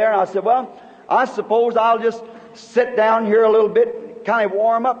to be there. And I said, well, I suppose I'll just sit down here a little bit, kind of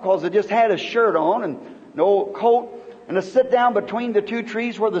warm up, because I just had a shirt on and no coat. And to sit down between the two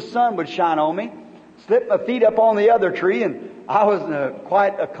trees where the sun would shine on me, slip my feet up on the other tree, and I was in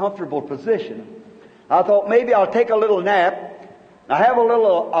quite a comfortable position. I thought maybe I'll take a little nap. I have a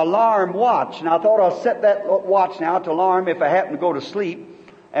little alarm watch, and I thought I'll set that watch now to alarm if I happen to go to sleep.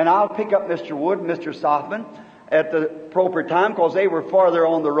 And I'll pick up Mr. Wood and Mr. Southman at the appropriate time, because they were farther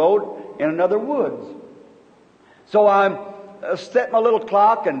on the road in another woods. So I set my little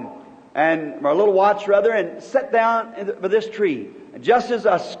clock and my little watch rather, and sat down by this tree. And just as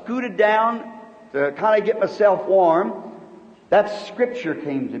I scooted down to kind of get myself warm, that scripture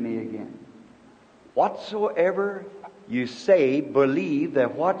came to me again. Whatsoever you say, believe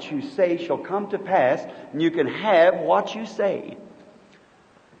that what you say shall come to pass, and you can have what you say.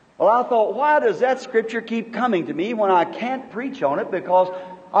 Well, I thought, why does that scripture keep coming to me when I can't preach on it because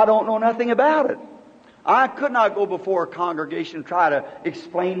I don't know nothing about it? I could not go before a congregation and try to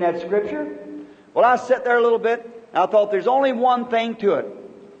explain that scripture. Well, I sat there a little bit, and I thought there's only one thing to it.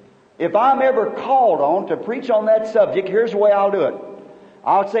 If I'm ever called on to preach on that subject, here's the way I'll do it.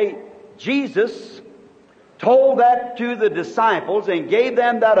 I'll say, Jesus told that to the disciples and gave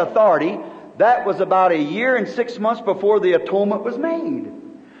them that authority. That was about 1 year and 6 months before the atonement was made.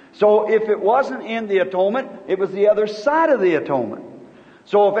 So if it wasn't in the atonement, it was the other side of the atonement.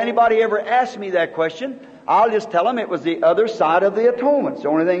 So if anybody ever asks me that question, I'll just tell them it was the other side of the atonement. It's the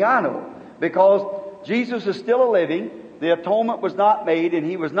only thing I know. Because Jesus is still a living. The atonement was not made, and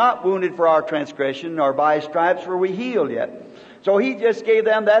He was not wounded for our transgression, nor by His stripes were we healed yet. So He just gave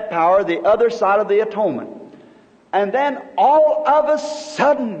them that power, the other side of the atonement. And then all of a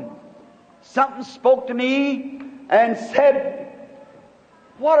sudden, something spoke to me and said,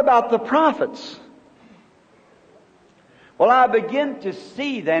 what about the prophets? Well, I begin to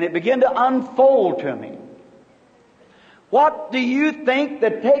see then, it began to unfold to me. What do you think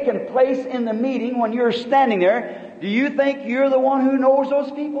that taking place in the meeting when you're standing there, do you think you're the one who knows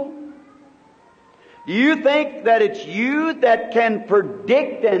those people? Do you think that it's you that can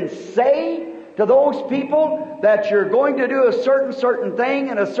predict and say to those people that you're going to do a certain thing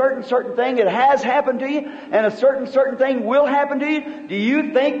and a certain thing that has happened to you and a certain thing will happen to you? Do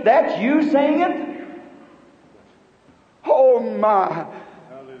you think that's you saying it? Oh my!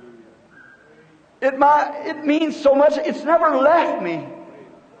 It means so much. It's never left me.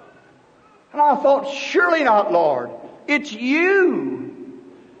 And I thought, surely not, Lord. It's you.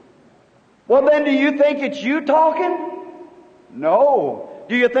 Well, then, do you think it's you talking? No.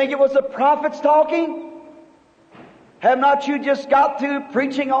 Do you think it was the prophets talking? Have not you just got through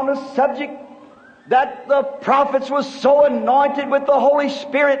preaching on the subject that the prophets was so anointed with the Holy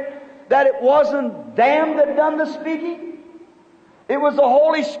Spirit that it wasn't them that done the speaking? It was the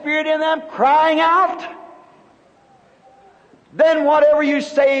Holy Spirit in them crying out. Then whatever you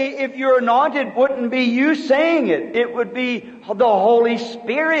say, if you're anointed, wouldn't be you saying it. It would be the Holy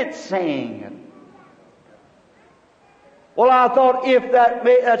Spirit saying it. Well, I thought, if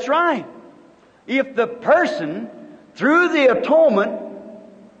that's right. If the person, through the atonement,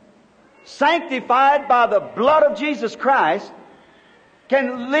 sanctified by the blood of Jesus Christ,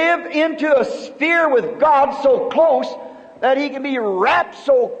 can live into a sphere with God so close that he can be wrapped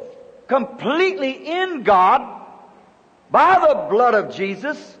so completely in God by the blood of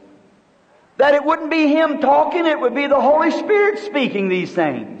Jesus that it wouldn't be him talking, it would be the Holy Spirit speaking these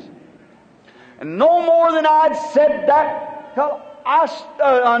things. And no more than I'd said that,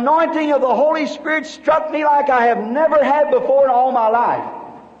 anointing of the Holy Spirit struck me like I have never had before in all my life.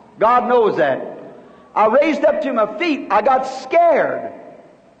 God knows that. I raised up to my feet. I got scared.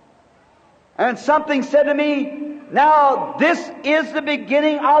 And something said to me, now this is the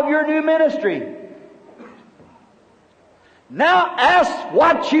beginning of your new ministry. Now ask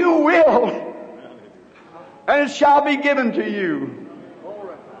what you will, and it shall be given to you.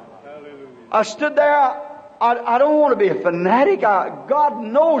 I stood there. I don't want to be a fanatic. God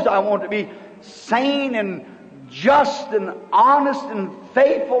knows I want to be sane and just and honest and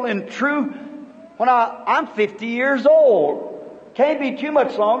faithful and true. When I'm 50 years old, can't be too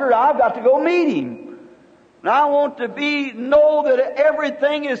much longer. I've got to go meet Him. And I want to know that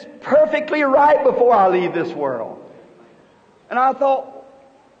everything is perfectly right before I leave this world. And I thought,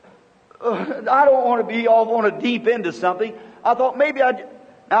 I don't want to be off on a deep into something. I thought maybe I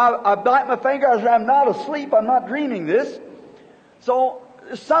bite my finger. I said, I'm not asleep. I'm not dreaming this. So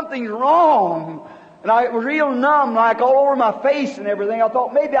something's wrong. And I was real numb, like all over my face and everything. I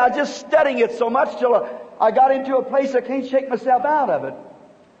thought maybe I was just studying it so much till I got into a place I can't shake myself out of it.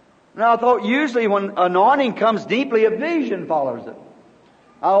 And I thought usually when anointing comes deeply, a vision follows it.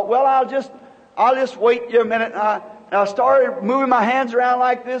 I'll just wait here a minute. And I started moving my hands around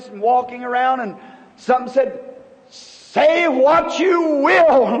like this and walking around, and something said, say what you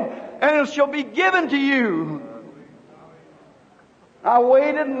will, and it shall be given to you. I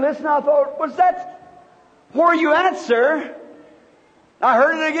waited and listened. I thought, where are you at, sir? I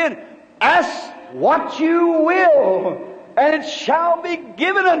heard it again. Ask what you will, and it shall be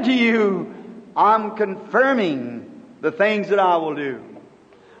given unto you. I'm confirming the things that I will do.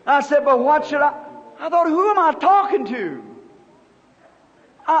 I said, but what should I thought, who am I talking to?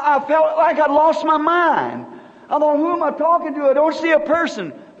 I felt like I'd lost my mind. I thought, who am I talking to? I don't see a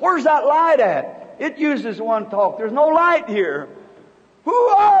person. Where's that light at? It uses one talk. There's no light here. Who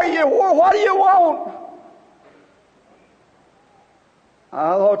are you? What do you want?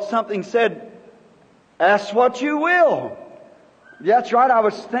 I thought something said, ask what you will. That's right. I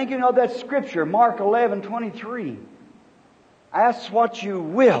was thinking of that scripture, Mark 11:23. Ask what you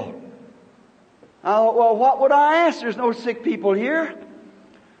will. I thought, well, what would I ask? There's no sick people here.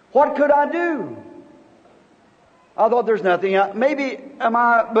 What could I do? I thought there's nothing. Maybe am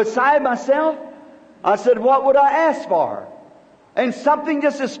I beside myself? I said, what would I ask for? And something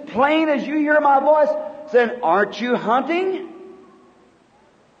just as plain as you hear my voice said, aren't you hunting?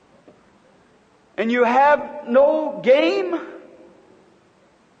 And you have no game?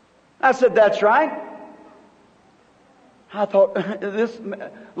 I said, that's right. I thought,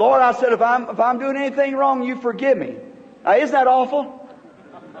 Lord, I said, if I'm doing anything wrong, you forgive me. Now, isn't that awful?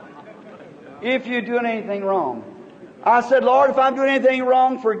 If you're doing anything wrong. I said, Lord, if I'm doing anything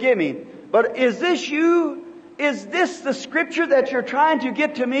wrong, forgive me. But is this you? Is this the Scripture that you're trying to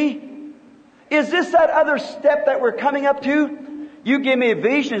get to me? Is this that other step that we're coming up to? You give me a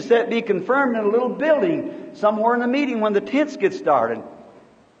vision and said it be confirmed in a little building somewhere in the meeting when the tents get started.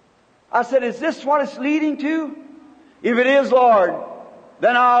 I said, is this what it's leading to? If it is, Lord,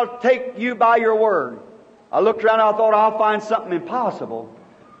 then I'll take you by your word. I looked around and I thought I'll find something impossible.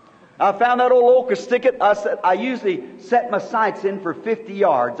 I found that old locust thicket. I said, I usually set my sights in for 50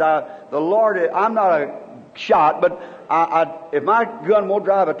 yards. I'm not a shot, but if my gun won't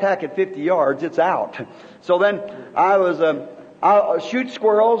drive a tack at 50 yards, it's out. So then I'll shoot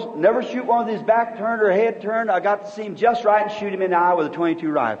squirrels, never shoot one of these back turned or head turned. I got to see him just right and shoot him in the eye with a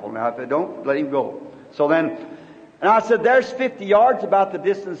 .22 rifle. Now, if I don't, let him go. So then, and I said, there's 50 yards, about the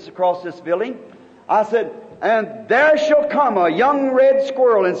distance across this building. I said, and there shall come a young red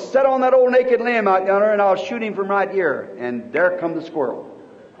squirrel and sit on that old naked limb out yonder, and I'll shoot him from right here. And there come the squirrel.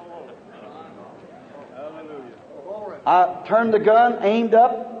 I turned the gun, aimed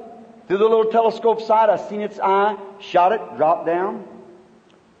up through the little telescope sight. I seen its eye, shot it, dropped down.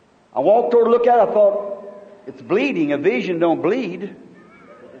 I walked over to look at it. I thought, it's bleeding. A vision don't bleed.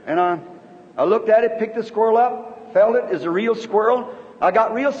 And I looked at it, picked the squirrel up, felt it as a real squirrel. I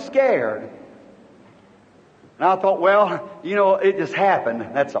got real scared. And I thought, well, it just happened.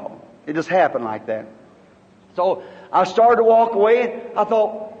 That's all. It just happened like that. So I started to walk away. I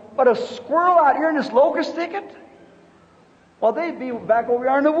thought, but a squirrel out here in this locust thicket? Well, they'd be back over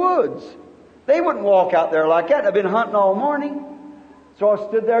here in the woods. They wouldn't walk out there like that. I've been hunting all morning. So I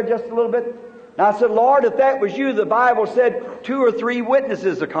stood there just a little bit. And I said, Lord, if that was you, the Bible said 2 or 3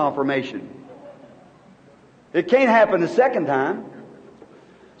 witnesses of confirmation. It can't happen the second time.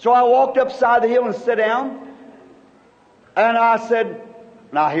 So I walked up side the hill and sat down. And I said,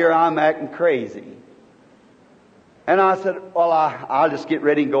 now here I'm acting crazy. And I said, well, I'll just get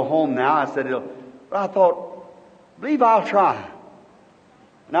ready and go home now. I said, but I thought, believe I'll try.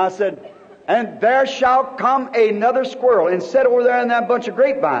 And I said, and there shall come another squirrel and sit over there in that bunch of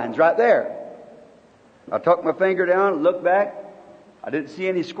grapevines right there. I took my finger down, looked back. I didn't see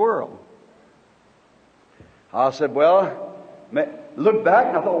any squirrel. I said, well, looked back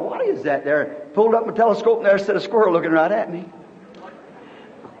and I thought, what is that there? Pulled up my telescope and there sat a squirrel looking right at me.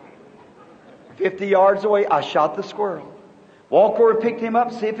 50 yards away, I shot the squirrel. Walked over, picked him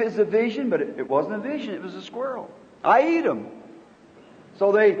up, see if it's a vision, but it wasn't a vision, it was a squirrel. I eat them.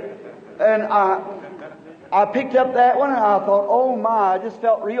 So I picked up that one and I thought, oh my, I just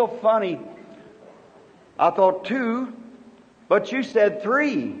felt real funny. I thought 2, but you said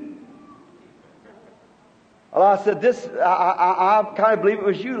 3. Well, I said, I kind of believe it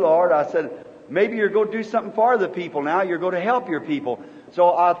was you, Lord. I said, maybe you're going to do something for the people now. You're going to help your people.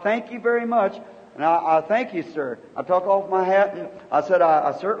 So I thank you very much. And I thank you, sir. I took off my hat and I said,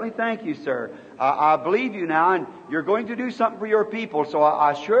 I certainly thank you, sir. I believe you now and you're going to do something for your people. So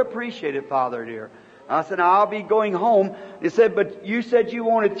I sure appreciate it, Father dear. I said, now I'll be going home. He said, but you said you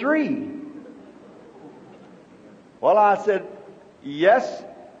wanted 3. Well, I said, yes.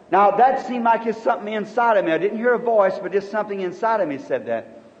 Now that seemed like it's something inside of me. I didn't hear a voice, but just something inside of me said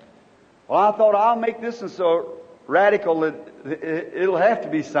that. Well, I thought I'll make this one so radical that it'll have to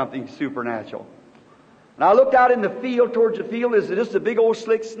be something supernatural. And I looked out in the field, towards the field, is just a big old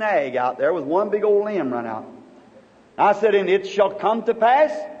slick snag out there with one big old limb run out. I said, and it shall come to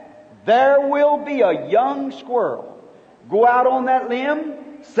pass, there will be a young squirrel. Go out on that limb,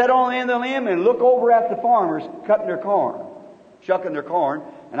 sit on the end of the limb, and look over at the farmers cutting their corn, shucking their corn,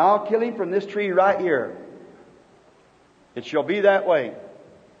 and I'll kill him from this tree right here. It shall be that way.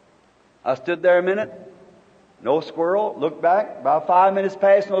 I stood there a minute, no squirrel, looked back, about 5 minutes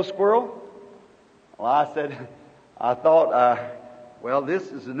passed, no squirrel. Well, I thought, well, this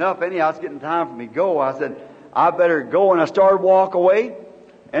is enough anyhow, it's getting time for me to go. I said, I better go, and I started to walk away,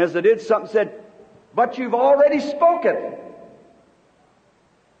 and as I did, something said, but you've already spoken.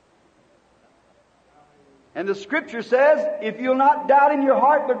 And the Scripture says, if you'll not doubt in your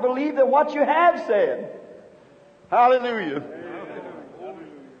heart, but believe that what you have said. Hallelujah.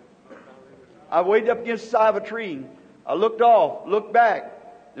 I waited up against the side of a tree. I looked off, looked back.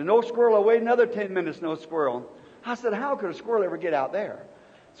 There's no squirrel. I waited another 10 minutes, no squirrel. I said, how could a squirrel ever get out there?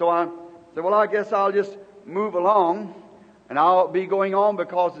 So I said, well, I guess I'll just move along, and I'll be going on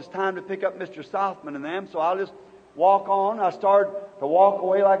because it's time to pick up Mr. Southman and them. So I'll just walk on. I started to walk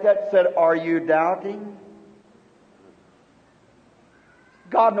away like that. Said, are you doubting?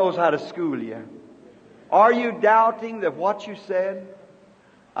 God knows how to school you. Are you doubting that what you said?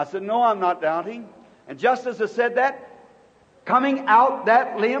 I said, no, I'm not doubting. And just as I said that, coming out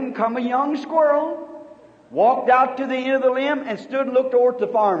that limb come a young squirrel. walked out to the end of the limb and stood and looked over at the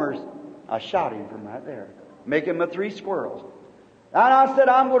farmers. I shot him from right there, making my 3 squirrels. And I said,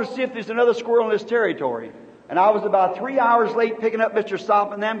 I'm going to see if there's another squirrel in this territory. And I was about 3 hours late picking up Mr.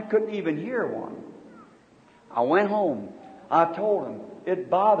 Sop and them, couldn't even hear one. I went home. I told him. It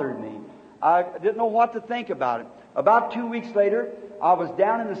bothered me. I didn't know what to think about it. About 2 weeks later, I was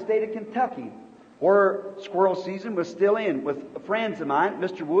down in the state of Kentucky, where squirrel season was still in, with friends of mine,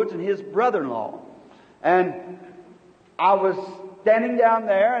 Mr. Woods and his brother-in-law. And I was standing down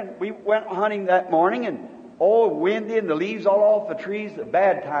there, and we went hunting that morning, and windy and the leaves all off the trees, a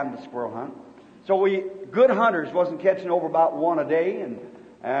bad time to squirrel hunt. So good hunters wasn't catching over about 1 a day,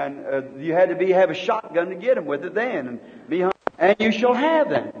 and you had to have a shotgun to get them with it then, and be hunting. And you shall have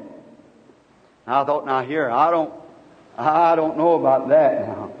them. I thought, now here, I don't know about that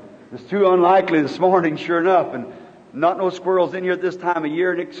now. It's too unlikely this morning, sure enough, and not no squirrels in here at this time of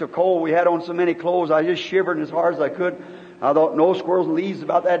year, and it's so cold. We had on so many clothes, I just shivered as hard as I could. I thought, no squirrels and leaves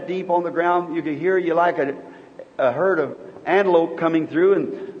about that deep on the ground. You could hear you like a herd of antelope coming through.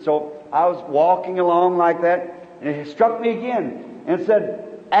 And so I was walking along like that, and it struck me again and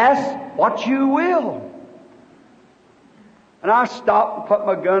said, ask what you will. And I stopped and put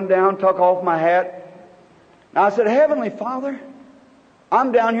my gun down, took off my hat. And I said, Heavenly Father,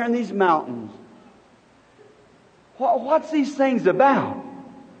 I'm down here in these mountains. What's these things about?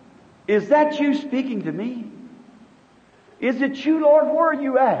 Is that you speaking to me? Is it you, Lord? Where are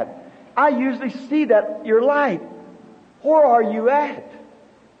you at? I usually see that your light. Where are you at?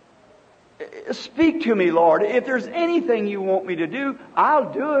 Speak to me, Lord. If there's anything you want me to do,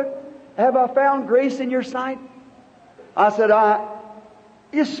 I'll do it. Have I found grace in your sight? I said,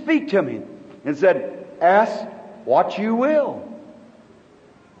 you speak to me. And said, ask what you will,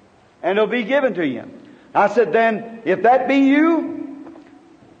 and it'll be given to you. I said, then, if that be you,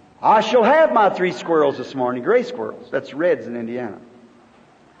 I shall have my 3 squirrels this morning, gray squirrels. That's reds in Indiana.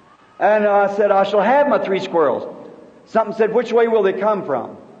 And I said, I shall have my 3 squirrels. Something said, which way will they come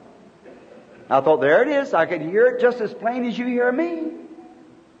from? I thought, there it is. I could hear it just as plain as you hear me.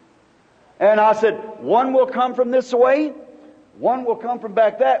 And I said, one will come from this way, one will come from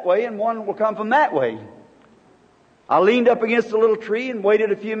back that way, and one will come from that way. I leaned up against a little tree and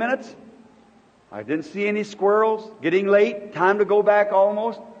waited a few minutes. I didn't see any squirrels. Getting late, time to go back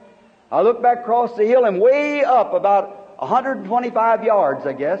almost. I looked back across the hill, and way up about 125 yards,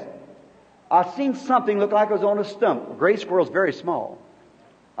 I guess, I seen something look like it was on a stump. A gray squirrel's very small.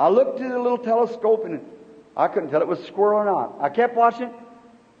 I looked through the little telescope, and I couldn't tell it was a squirrel or not. I kept watching.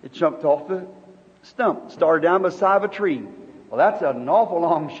 It jumped off the stump, started down beside a tree. Well, that's an awful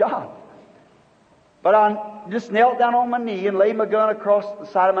long shot. But I just knelt down on my knee and laid my gun across the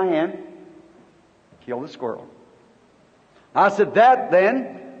side of my hand. Killed the squirrel. I said,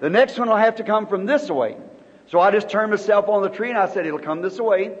 the next one will have to come from this way. So I just turned myself on the tree, and I said, it'll come this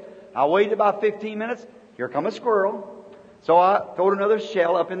way. I waited about 15 minutes. Here come a squirrel. So I throwed another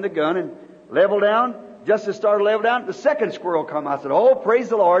shell up in the gun and leveled down. Just as it started to level down, the second squirrel come. I said, oh, praise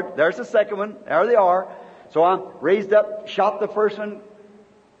the Lord. There's the second one. There they are. So I raised up, shot the first one,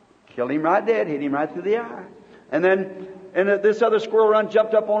 killed him right dead, hit him right through the eye. And then this other squirrel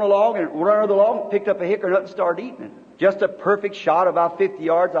jumped up on a log and ran under the log, picked up a hickory nut and started eating it. Just a perfect shot, about 50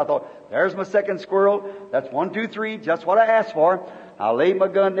 yards. I thought, there's my second squirrel. That's 1, 2, 3, just what I asked for. I laid my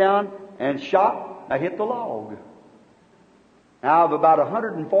gun down and shot. I hit the log. Now, of about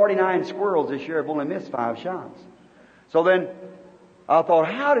 149 squirrels this year, I've only missed 5 shots. So then, I thought,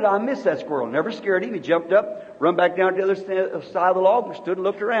 how did I miss that squirrel? Never scared him. He jumped up, run back down to the other side of the log, stood and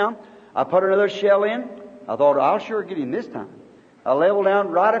looked around. I put another shell in. I thought, I'll sure get him this time. I leveled down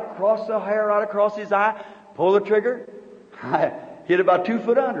right across the hair, right across his eye, pulled the trigger. I hit about 2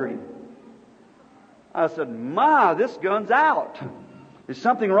 foot under him. I said, my, this gun's out. There's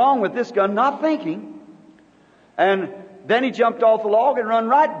something wrong with this gun, not thinking. And then he jumped off the log and run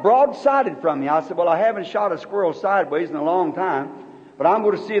right broadsided from me. I said, well, I haven't shot a squirrel sideways in a long time, but I'm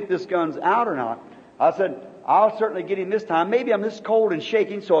going to see if this gun's out or not. I said, I'll certainly get him this time. Maybe I'm this cold and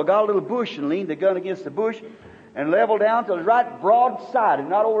shaking, so I got a little bush and leaned the gun against the bush and leveled down till it was right broadsided,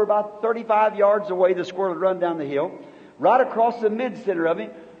 not over about 35 yards away. The squirrel had run down the hill, right across the mid-center of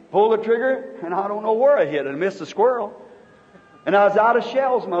him, pulled the trigger, and I don't know where I hit it. I missed the squirrel. And I was out of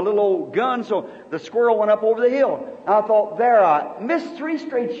shells, my little old gun, so the squirrel went up over the hill. And I thought, there, I missed 3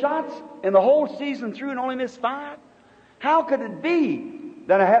 straight shots in the whole season through and only missed 5. How could it be?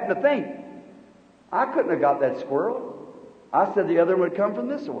 Then I happened to think, I couldn't have got that squirrel. I said the other one would come from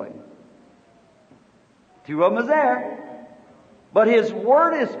this way. 2 of them was there. But His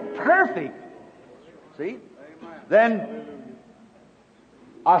Word is perfect. See? Then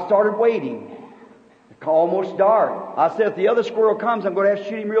I started waiting. almost dark. I said, if the other squirrel comes, I'm going to have to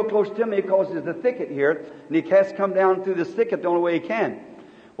shoot him real close to me because there's a thicket here, and he has to come down through this thicket the only way he can.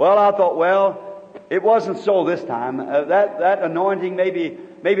 Well, I thought, well, it wasn't so this time. That anointing, maybe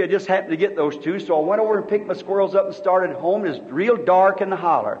I just happened to get those two. So I went over and picked my squirrels up and started home. It was real dark in the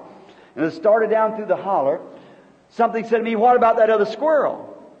holler. And as I started down through the holler, something said to me, what about that other squirrel?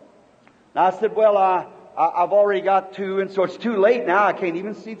 And I said, well, I've already got two, and so it's too late now. I can't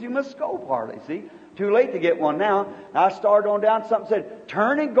even see through my scope hardly, see? Too late to get one now. And I started on down. Something said,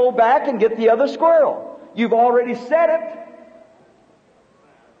 turn and go back and get the other squirrel. You've already said it.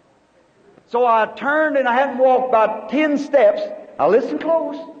 So I turned and I hadn't walked about 10 steps. I listened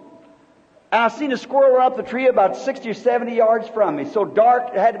close. And I seen a squirrel run up the tree about 60 or 70 yards from me. So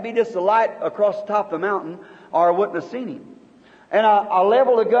dark, it had to be just a light across the top of the mountain, or I wouldn't have seen him. And I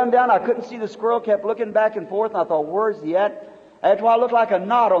leveled the gun down. I couldn't see the squirrel. Kept looking back and forth. And I thought, where's he at? That's why it looked like a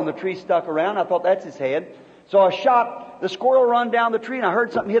knot on the tree stuck around. I thought, that's his head. So I shot the squirrel, run down the tree, and I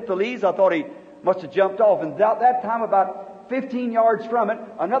heard something hit the leaves. I thought he must have jumped off. And about that time, about 15 yards from it,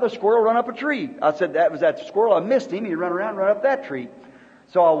 another squirrel run up a tree. I said, that was that squirrel. I missed him. He ran around and run up that tree.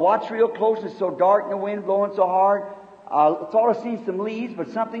 So I watched real close. It's so dark and the wind blowing so hard. I thought I seen some leaves, but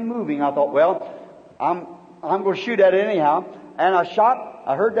something moving. I thought, well, I'm going to shoot at it anyhow. And I shot.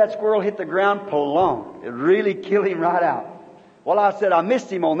 I heard that squirrel hit the ground plumb. It really killed him right out. Well, I said, I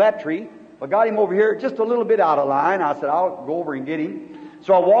missed him on that tree. I got him over here just a little bit out of line. I said, I'll go over and get him.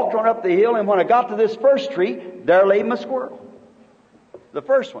 So I walked on up the hill, and when I got to this first tree, there lay my squirrel. The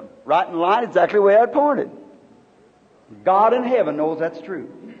first one, right in line, exactly the way I pointed. God in heaven knows that's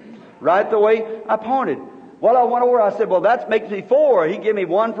true. Right the way I pointed. Well, I went over, I said, well, that makes me 4. He gave me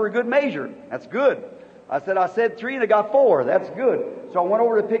 1 for a good measure. That's good. I said 3 and I got 4. That's good. So I went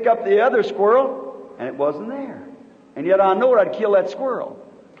over to pick up the other squirrel, and it wasn't there. And yet I know I'd kill that squirrel.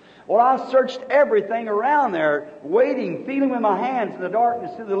 Well, I searched everything around there, waiting, feeling with my hands in the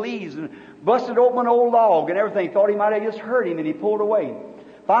darkness through the leaves, and busted open an old log and everything. Thought he might have just hurt him, and he pulled away.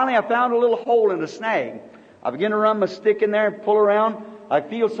 Finally, I found a little hole in the snag. I began to run my stick in there and pull around. I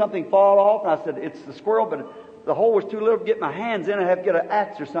feel something fall off, and I said, it's the squirrel, but the hole was too little to get my hands in. I had to get an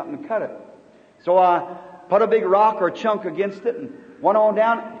axe or something to cut it. So I put a big rock or a chunk against it and went on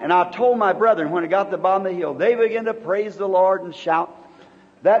down, and I told my brethren when I got to the bottom of the hill, they began to praise the Lord and shout.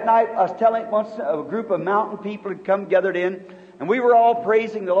 That night, I was telling once a group of mountain people had come gathered in, and we were all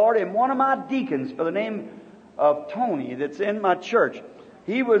praising the Lord, and one of my deacons, by the name of Tony, that's in my church,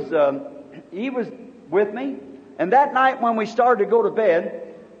 he was with me, and that night when we started to go to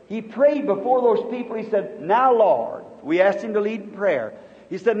bed, he prayed before those people. He said, now, Lord, we asked him to lead in prayer.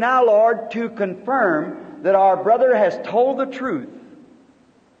 He said, now, Lord, to confirm that our brother has told the truth,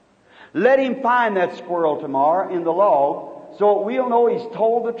 let him find that squirrel tomorrow in the log so we'll know he's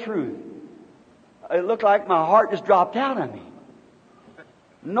told the truth. It looked like my heart just dropped out of me.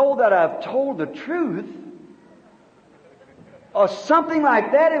 Know that I've told the truth or something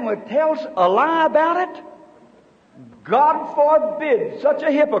like that and would tell a lie about it? God forbid, such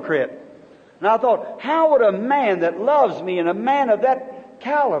a hypocrite. And I thought, how would a man that loves me and a man of that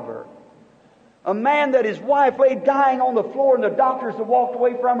caliber, a man that his wife lay dying on the floor and the doctors had walked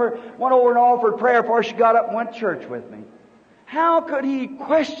away from her, went over and offered prayer before she got up and went to church with me. How could he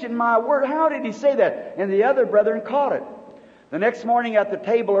question my word? How did he say that? And the other brethren caught it. The next morning at the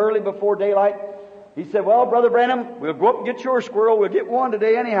table early before daylight, he said, well, Brother Branham, we'll go up and get your squirrel. We'll get one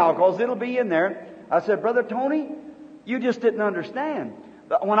today anyhow because it'll be in there. I said, Brother Tony, you just didn't understand.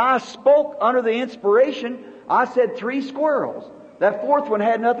 But when I spoke under the inspiration, I said 3 squirrels. That 4th one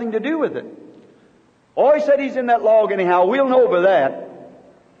had nothing to do with it. Oh, he said he's in that log anyhow. We'll know by that.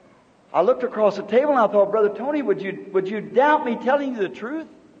 I looked across the table and I thought, Brother Tony, would you doubt me telling you the truth?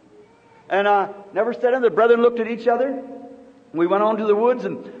 And I never said it. The brethren looked at each other. We went on to the woods,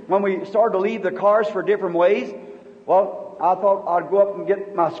 and when we started to leave the cars for different ways, well, I thought I'd go up and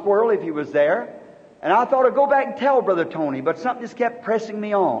get my squirrel if he was there. And I thought I'd go back and tell Brother Tony, but something just kept pressing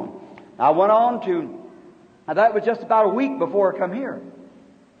me on. I went on to, that was just about a week before I come here.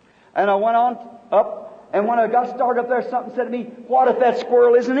 And I went on up, and when I got started up there, something said to me, what if that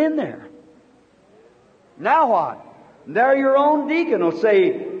squirrel isn't in there? Now what? There your own deacon will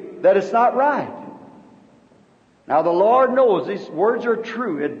say that it's not right. Now the Lord knows these words are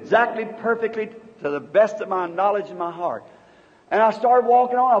true, exactly, perfectly, to the best of my knowledge in my heart. And I started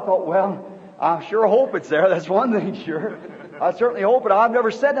walking on. I thought, well, I sure hope it's there. That's one thing, sure. I certainly hope it. I've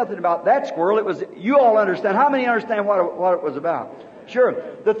never said nothing about that squirrel. It was, you all understand. How many understand what it was about? Sure.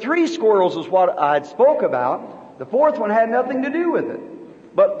 The 3 squirrels is what I had spoke about. The 4th one had nothing to do with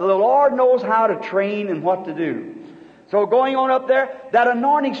it. But the Lord knows how to train and what to do. So going on up there, that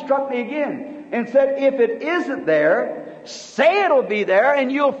anointing struck me again. and said, if it isn't there, say it'll be there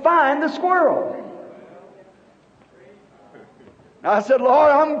and you'll find the squirrel. I said,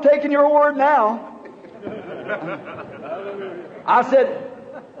 Lord, I'm taking your word now. I said,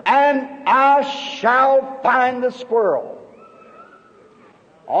 and I shall find the squirrel.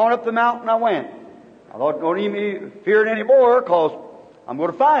 On up the mountain I went. I thought, don't even fear it anymore, because I'm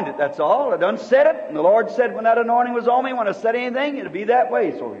going to find it, that's all. I done said it, and the Lord said when that anointing was on me, when I said anything, it'll be that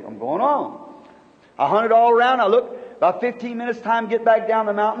way, so I'm going on. I hunted all around. I looked, about 15 minutes time, get back down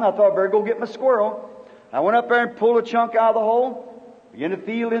the mountain. I thought, I better go get my squirrel. I went up there and pulled a chunk out of the hole, began to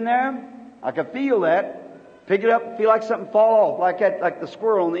feel in there. I could feel that. Pick it up, feel like something fall off, like that, like the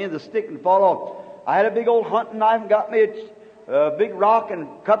squirrel on the end of the stick and fall off. I had a big old hunting knife and got me a big rock and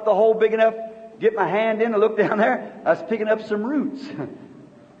cut the hole big enough, get my hand in and look down there. I was picking up some roots. And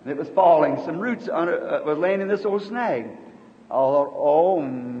it was falling. Some roots was laying in this old snag. I thought, oh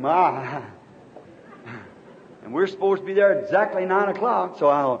my. And we're supposed to be there exactly 9 o'clock, so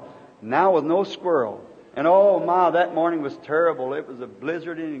I thought, now with no squirrel. And oh my, that morning was terrible. It was a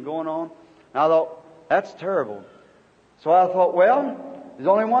blizzard and going on. And I thought, that's terrible. So I thought, well, there's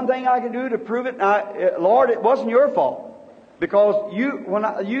only one thing I can do to prove it. Now, Lord, it wasn't your fault. Because you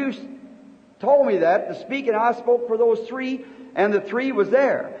told me that to speak, and I spoke for those 3, and the 3 was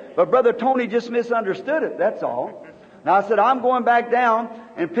there. But Brother Tony just misunderstood it, that's all. Now I said, I'm going back down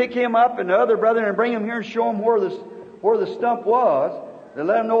and pick him up and the other brother and bring him here and show him where the stump was. To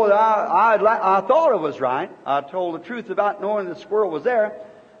let him know that I thought it was right. I told the truth about knowing the squirrel was there.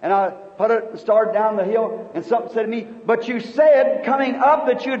 And I started down the hill, and something said to me, but you said coming up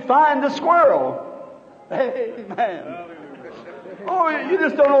that you'd find the squirrel. Amen. Oh, you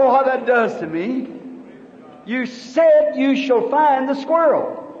just don't know what that does to me. You said you shall find the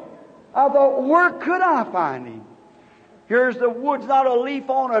squirrel. I thought, where could I find him? Here's the woods, not a leaf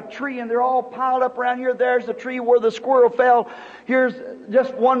on a tree, and they're all piled up around here. There's the tree where the squirrel fell. Here's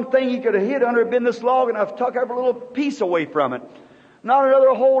just one thing he could have hid under, been this log, and I've took every little piece away from it. Not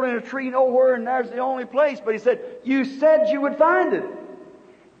another hole in a tree nowhere, and there's the only place. But he said, you said you would find it.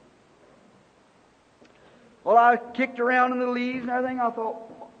 Well, I kicked around in the leaves and everything. I thought,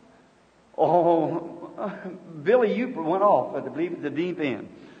 oh, Billy Uper went off at the deep end.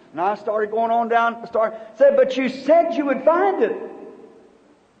 And I started going on down, said, but you said you would find it.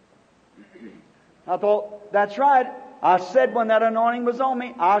 I thought, that's right. I said when that anointing was on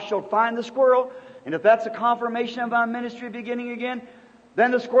me, I shall find the squirrel. And if that's a confirmation of my ministry beginning again, then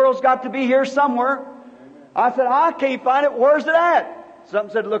the squirrel's got to be here somewhere. I said, I can't find it. Where's it at?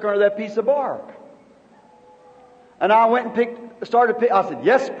 Something said, look under that piece of bark. And I went and started to pick. I said,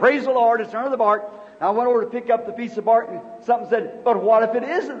 yes, praise the Lord, it's under the bark. And I went over to pick up the piece of bark, and something said, but what if it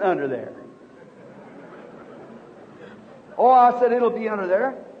isn't under there? Oh, I said, it'll be under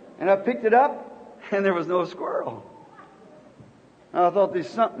there. And I picked it up, and there was no squirrel. And I thought, there's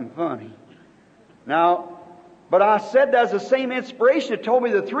something funny. Now, but I said that's the same inspiration. It told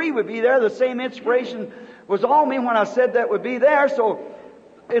me the 3 would be there. The same inspiration was on me when I said that would be there. So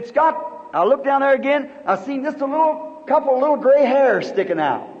it's got, I looked down there again. I seen just a couple of little gray hairs sticking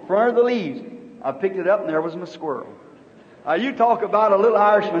out from under the leaves. I picked it up and there was my squirrel. You talk about a little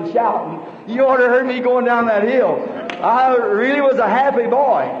Irishman shouting. You ought to heard me going down that hill. I really was a happy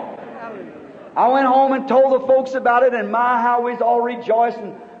boy. I went home and told the folks about it, and my, how we was all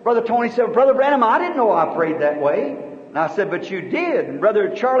rejoicing. Brother Tony said, Brother Branham, I didn't know I prayed that way. And I said, but you did. And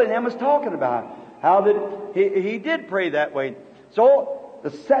Brother Charlie and them was talking about how that he did pray that way. So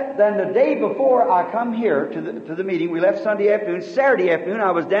then the day before I come here to the meeting, we left Sunday afternoon. Saturday afternoon,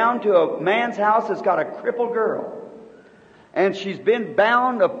 I was down to a man's house that's got a crippled girl. And she's been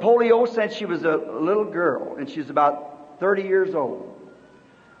bound of polio since she was a little girl. And she's about 30 years old.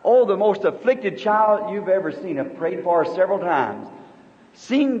 Oh, the most afflicted child you've ever seen. I've prayed for her several times.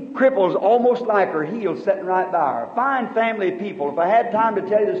 Seen cripples almost like her healed sitting right by her. Fine family of people. If I had time to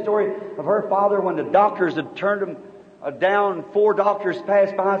tell you the story of her father when the doctors had turned him down, 4 doctors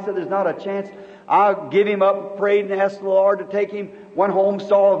passed by, I said there's not a chance. I give him up, prayed and asked the Lord to take him. Went home,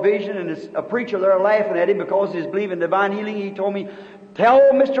 saw a vision, and a preacher there laughing at him because he's believing divine healing. He told me, tell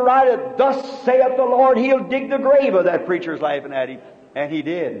Mr. Wright, thus saith the Lord, he'll dig the grave of that preacher's laughing at him. And he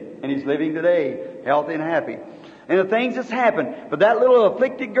did. And he's living today, healthy and happy. And the things that's happened. But that little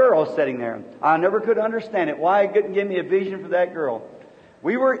afflicted girl sitting there, I never could understand it. Why he couldn't give me a vision for that girl.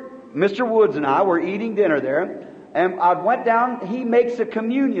 Mr. Woods and I were eating dinner there. And I went down, he makes a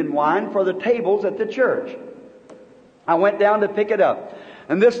communion wine for the tables at the church. I went down to pick it up.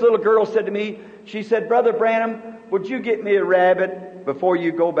 And this little girl said to me, she said, Brother Branham, would you get me a rabbit before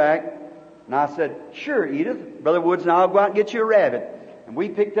you go back? And I said, sure, Edith. Brother Woods and I'll go out and get you a rabbit. And we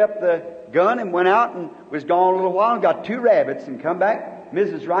picked up the gun and went out and was gone a little while and got 2 rabbits and come back.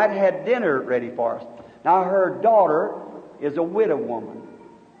 Mrs. Wright had dinner ready for us. Now her daughter is a widow woman.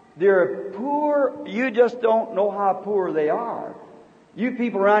 They're poor. You just don't know how poor they are. You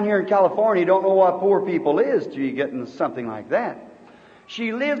people around here in California don't know what poor people is till you get into something like that.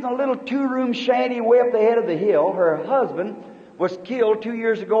 She lives in a little 2-room shanty way up the head of the hill. Her husband was killed 2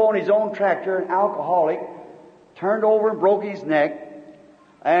 years ago on his own tractor, an alcoholic, turned over and broke his neck.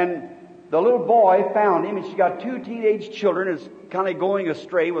 And the little boy found him, and she got 2 teenage children, is kind of going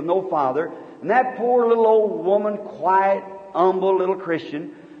astray with no father. And that poor little old woman, quiet, humble little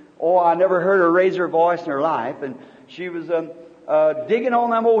Christian, oh, I never heard her raise her voice in her life. And she was digging on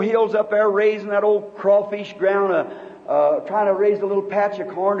them old hills up there, raising that old crawfish ground, trying to raise a little patch of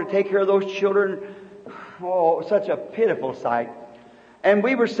corn to take care of those children. Oh, such a pitiful sight. And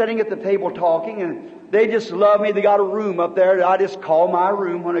we were sitting at the table talking, and they just love me. They got a room up there that I just call my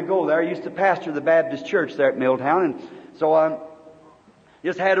room when I go there. I used to pastor the Baptist church there at Milltown, and so I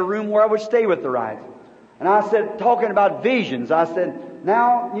just had a room where I would stay with the Wrights. And I said, talking about visions, I said,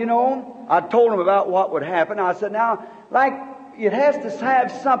 now, you know, I told them about what would happen. I said, now, like, it has to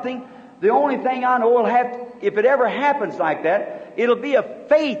have something. The only thing I know will have to, if it ever happens like that, it'll be a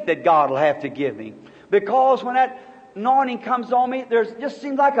faith that God will have to give me. Because when that anointing comes on me, there's just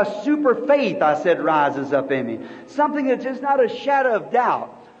seems like a super faith, I said, rises up in me. Something that's just not a shadow of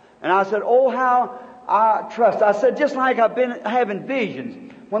doubt. And I said, oh, how I trust. I said, just like I've been having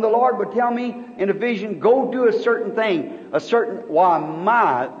visions. When the Lord would tell me in a vision, go do a certain thing,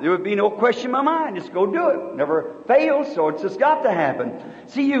 there would be no question in my mind. Just go do it. Never fails, so it's just got to happen.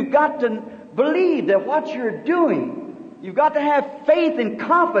 See, you've got to believe that what you're doing, you've got to have faith and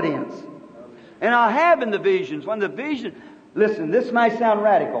confidence. And I have in the visions. When the vision, listen, this may sound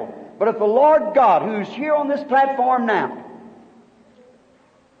radical, but if the Lord God, who's here on this platform now,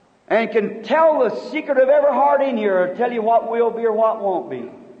 and can tell the secret of every heart in here, or tell you what will be or what won't be,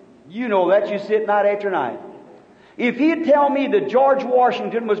 you know that. You sit night after night. If He'd tell me that George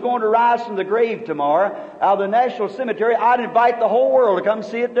Washington was going to rise from the grave tomorrow out of the National Cemetery, I'd invite the whole world to come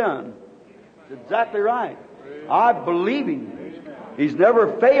see it done. That's exactly right. I believe Him. He's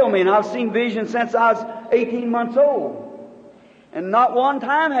never failed me, and I've seen visions since I was 18 months old. And not one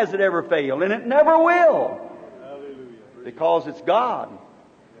time has it ever failed, and it never will. Because it's God.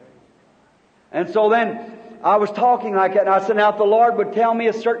 And so then I was talking like that, and I said, now if the Lord would tell me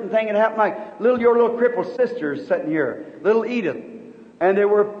a certain thing, it happened like your little crippled sisters sitting here, little Edith. And they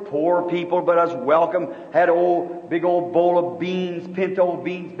were poor people, but I was welcome. Had a big old bowl of beans, pinto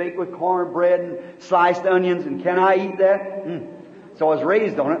beans baked with cornbread and sliced onions, and can I eat that? So I was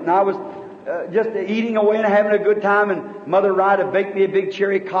raised on it, and I was just eating away and having a good time. And Mother Wright had baked me a big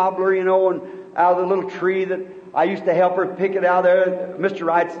cherry cobbler, you know, and out of the little tree that I used to help her pick it out there. Mr.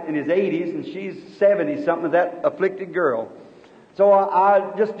 Wright's in his 80s, and she's 70-something, that afflicted girl. So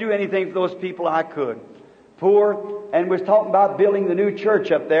I just do anything for those people I could. Poor, and was talking about building the new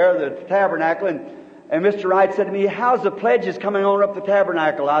church up there, the tabernacle, and Mr. Wright said to me, how's the pledges coming on up the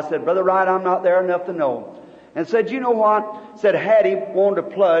tabernacle? I said, Brother Wright, I'm not there enough to know. And said, you know what? Said Hattie wanted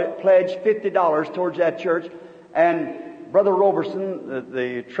to pledge $50 towards that church. And Brother Roberson,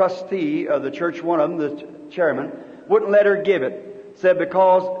 the trustee of the church, one of them, the chairman, wouldn't let her give it. Said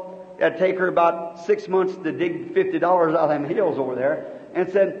because it'd take her about 6 months to dig $50 out of them hills over there. And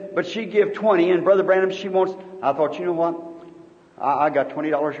said, but she'd give 20. And Brother Branham, she wants... I thought, you know what? I got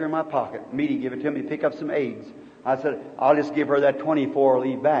 $20 here in my pocket. Meaty give it to me, pick up some eggs. I said, I'll just give her that 20 before I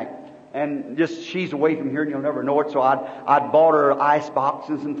leave back. And just, she's away from here and you'll never know it. So I'd bought her ice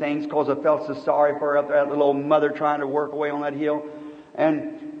boxes and things because I felt so sorry for her up there, that little old mother trying to work away on that hill.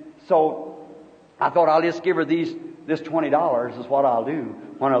 And so I thought I'll just give her this $20 is what I'll do.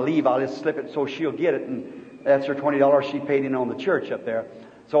 When I leave, I'll just slip it so she'll get it. And that's her $20 she paid in on the church up there.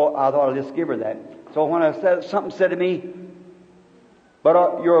 So I thought I'll just give her that. So when I said, something said to me,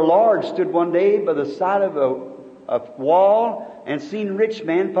 but your Lord stood one day by the side of a wall and seen rich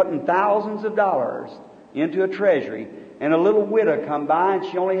men putting thousands of dollars into a treasury. And a little widow come by, and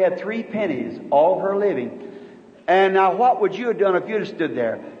she only had 3 pennies, all of her living. And now what would you have done if you'd have stood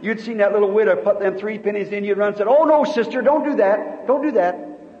there? You'd seen that little widow put them 3 pennies in, you'd run and said, oh no, sister, don't do that. Don't do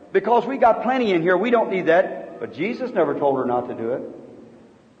that. Because we got plenty in here, we don't need that. But Jesus never told her not to do it.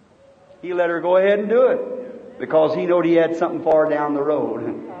 He let her go ahead and do it. Because He knowed He had something far down the road.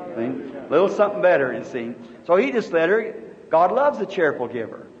 A little something better, you see. So He just let her. God loves a cheerful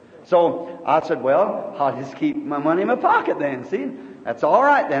giver. So I said, well, I'll just keep my money in my pocket then. See, that's all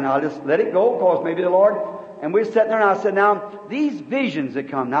right then. I'll just let it go because maybe the Lord... And we're sitting there and I said, now, these visions that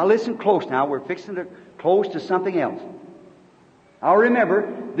come... Now listen close now. We're fixing to close to something else. I'll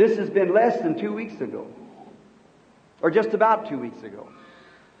remember, this has been less than 2 weeks ago. Or just about 2 weeks ago.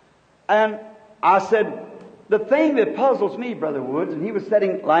 And I said, the thing that puzzles me, Brother Woods, and he was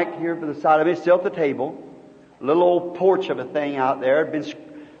sitting like here by the side of me, still at the table, a little old porch of a thing out there,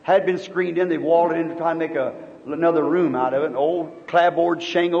 had been screened in. They walled it in to try and make another room out of it, and old clapboard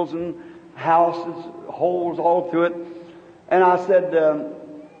shingles and houses, holes all through it. And I said,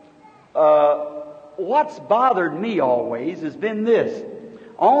 what's bothered me always has been this.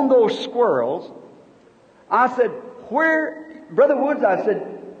 On those squirrels, I said, Brother Woods, I said,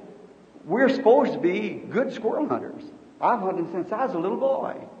 we're supposed to be good squirrel hunters. I've hunted since I was a little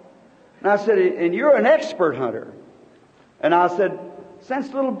boy. And I said, and you're an expert hunter. And I said,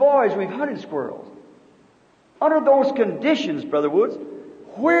 since little boys we've hunted squirrels. Under those conditions, Brother Woods,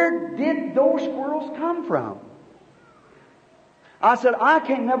 where did those squirrels come from? I said, I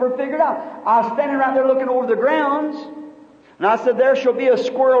can't never figure it out. I was standing right there looking over the grounds, and I said, there shall be a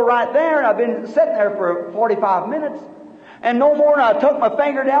squirrel right there, and I've been sitting there for 45 minutes, and no more than I took my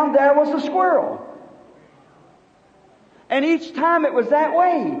finger down, there was the squirrel. And each time it was that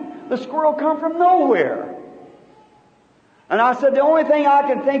way. The squirrel come from nowhere. And I said, the only thing I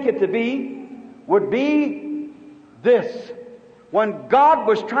can think it to be would be this. When God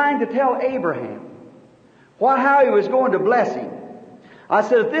was trying to tell Abraham how He was going to bless him, I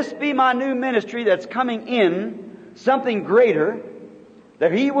said, if this be my new ministry that's coming in, something greater,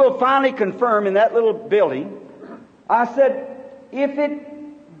 that He will finally confirm in that little building, I said, if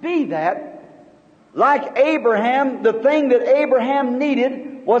it be that, like Abraham, the thing that Abraham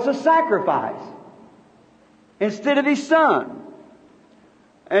needed was a sacrifice instead of his son.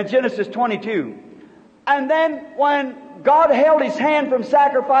 In Genesis 22. And then when God held His hand from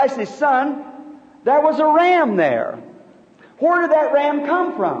sacrificing His son, there was a ram there. Where did that ram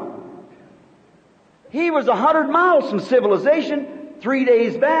come from? He was 100 miles from civilization, 3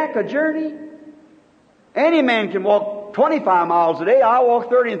 days back, a journey. Any man can walk 25 miles a day. I walk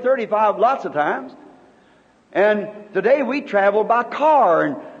 30 and 35 lots of times. And today we travel by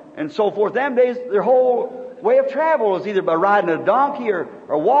car and so forth. Them days, their whole way of travel was either by riding a donkey or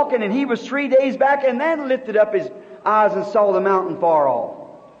walking. And he was 3 days back and then lifted up his eyes and saw the mountain far off.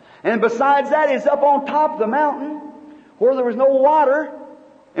 And besides that, he's up on top of the mountain where there was no water.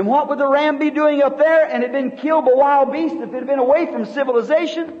 And what would the ram be doing up there? And it had been killed by wild beasts if it had been away from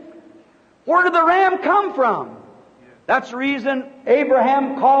civilization. Where did the ram come from? That's the reason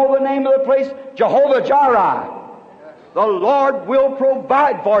Abraham called the name of the place Jehovah Jireh. The Lord will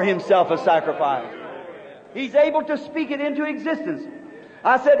provide for Himself a sacrifice. He's able to speak it into existence.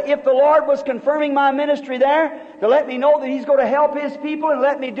 I said, if the Lord was confirming my ministry there to let me know that He's going to help His people and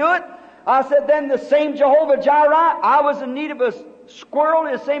let me do it, I said, then the same Jehovah Jireh, I was in need of a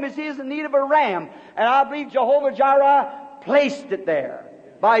squirrel the same as He is in need of a ram. And I believe Jehovah Jireh placed it there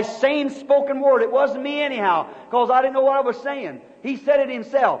by same spoken word. It wasn't me anyhow, because I didn't know what I was saying. He said it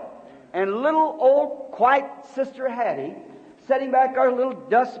Himself. And little old quiet Sister Hattie, sitting back there, a little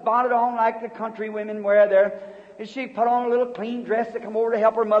dust bonnet on like the country women wear there, and she put on a little clean dress to come over to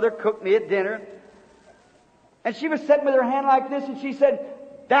help her mother cook me at dinner. And she was sitting with her hand like this, and she said,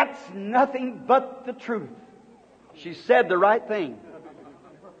 that's nothing but the truth. She said the right thing.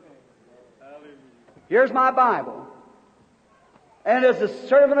 Here's my Bible. And as a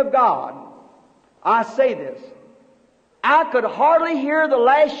servant of God, I say this. I could hardly hear the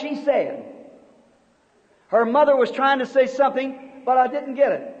last she said. Her mother was trying to say something, but I didn't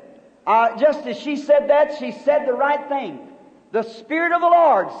get it. Just as she said that, she said the right thing. The Spirit of the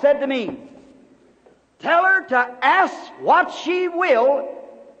Lord said to me, tell her to ask what she will,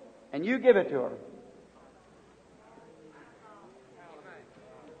 and you give it to her.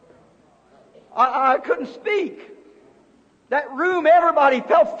 I couldn't speak. That room, everybody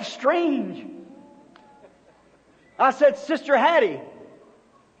felt strange. I said, Sister Hattie.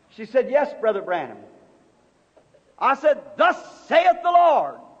 She said, yes, Brother Branham. I said, thus saith the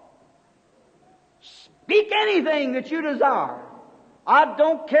Lord. Speak anything that you desire. I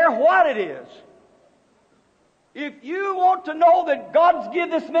don't care what it is. If you want to know that God's given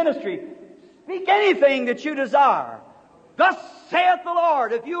this ministry, speak anything that you desire. Thus saith the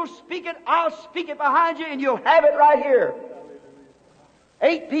Lord. If you'll speak it, I'll speak it behind you, and you'll have it right here.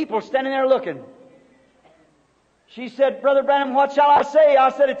 8 people standing there looking. She said, Brother Branham, what shall I say?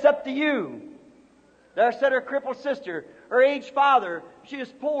 I said, it's up to you. There sat her crippled sister, her aged father. She was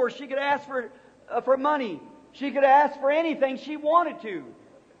poor. She could ask for money. She could ask for anything she wanted to.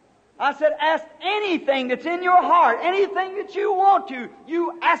 I said, ask anything that's in your heart, anything that you want to.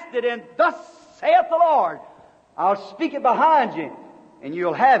 You asked it, and thus saith the Lord. I'll speak it behind you, and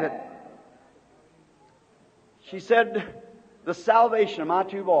you'll have it. She said, the salvation of my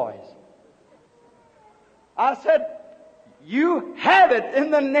two boys. I said, you have it in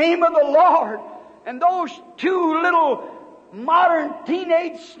the name of the Lord. And those two little modern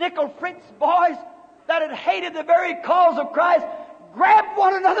teenage snickle fritz boys that had hated the very cause of Christ grabbed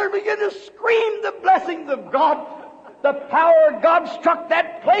one another and began to scream the blessings of God. The power of God struck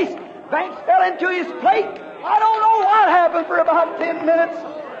that place. Banks fell into his plate. I don't know what happened for about 10 minutes.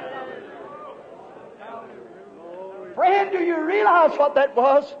 Friend, do you realize what that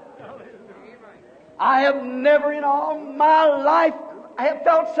was? I have never in all my life I have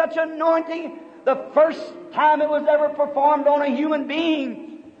felt such anointing the first time it was ever performed on a human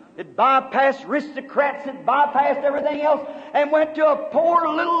being. It bypassed aristocrats, it bypassed everything else, and went to a poor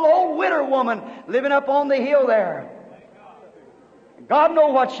little old widow woman living up on the hill there. God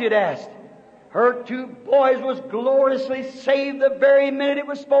knows what she'd asked. Her two boys was gloriously saved the very minute it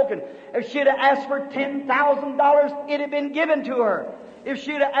was spoken. If she'd have asked for $10,000, it'd have been given to her. If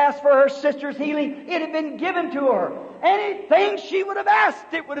she'd have asked for her sister's healing, it'd have been given to her. Anything she would have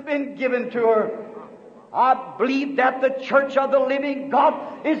asked, it would have been given to her. I believe that the church of the living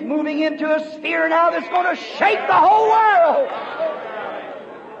God is moving into a sphere now that's going to shake the whole world.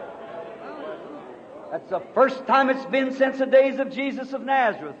 That's the first time it's been since the days of Jesus of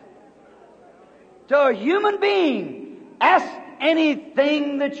Nazareth. To a human being, ask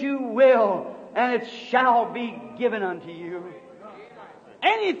anything that you will, and it shall be given unto you.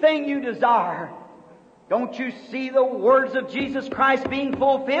 Anything you desire. Don't you see the words of Jesus Christ being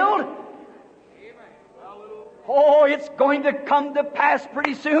fulfilled? Oh, it's going to come to pass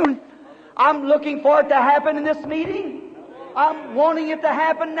pretty soon. I'm looking for it to happen in this meeting. I'm wanting it to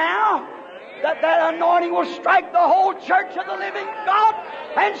happen now. That anointing will strike the whole church of the living God,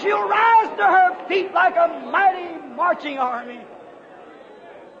 and she'll rise to her feet like a mighty marching army.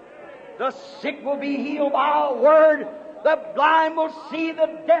 The sick will be healed by a word. The blind will see,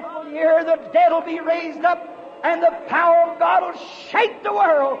 the deaf will hear, the dead will be raised up, and the power of God will shake the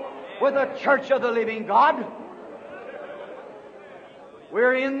world with the church of the living God.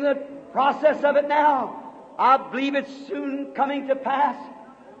 We're in the process of it now. I believe it's soon coming to pass.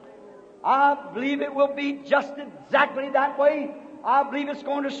 I believe it will be just exactly that way. I believe it's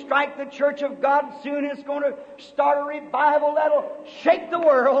going to strike the church of God soon. It's going to start a revival that'll shake the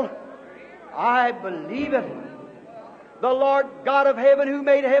world. I believe it. The Lord God of heaven, who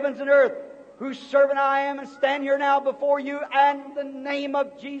made heavens and earth, whose servant I am and stand here now before you, and the name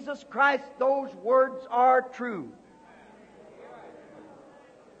of Jesus Christ, those words are true.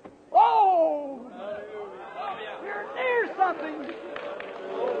 Oh! You're near something.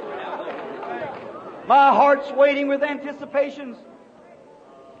 My heart's waiting with anticipations.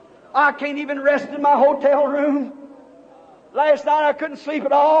 I can't even rest in my hotel room. Last night I couldn't sleep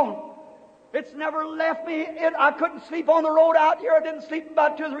at all. It's never left me. I couldn't sleep on the road out here. I didn't sleep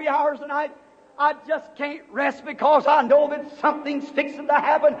about 2 or 3 hours a night. I just can't rest because I know that something's fixing to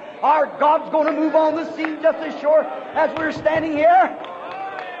happen. Our God's going to move on the scene just as sure as we're standing here.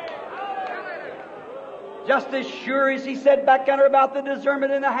 Just as sure as He said back under about the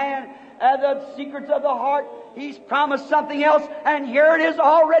discernment in the hand and the secrets of the heart, He's promised something else, and here it is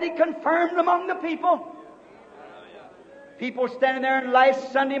already confirmed among the people. People standing there, and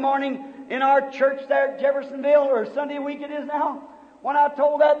last Sunday morning in our church there at Jeffersonville, or Sunday week it is now, when I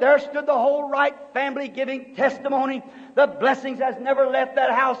told that, there stood the whole Wright family giving testimony. The blessings has never left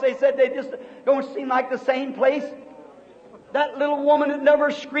that house. They said they just don't seem like the same place. That little woman had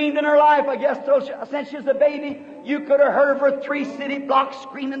never screamed in her life, I guess, since she was a baby. You could have heard her for 3 city blocks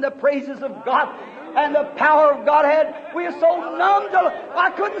screaming the praises of God and the power of God. We were so numb to, I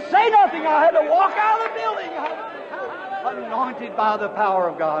couldn't say nothing. I had to walk out of the building. I was anointed by the power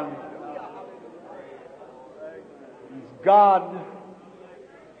of God. He's God.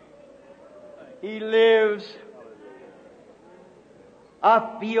 He lives.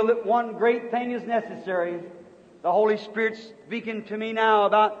 I feel that one great thing is necessary. The Holy Spirit's speaking to me now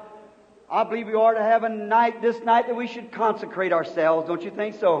about, I believe we ought to have a night, this night, that we should consecrate ourselves. Don't you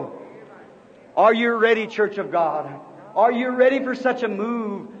think so? Are you ready, Church of God? Are you ready for such a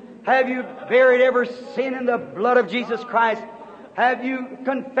move? Have you buried every sin in the blood of Jesus Christ? Have you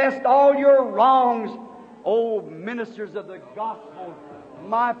confessed all your wrongs? Oh, ministers of the gospel,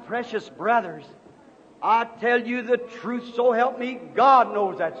 my precious brothers, I tell you the truth, so help me, God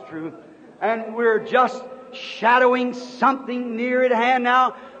knows that's true. And we're just shadowing something near at hand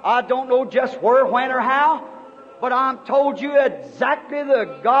now. I don't know just where, when, or how, but I'm told you exactly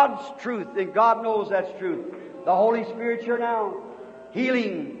the God's truth, and God knows that's truth. The Holy Spirit's here now.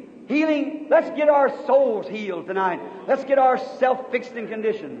 Healing. Healing. Let's get our souls healed tonight. Let's get ourselves fixed in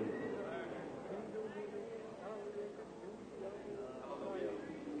condition.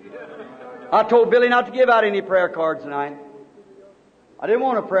 I told Billy not to give out any prayer cards tonight. I didn't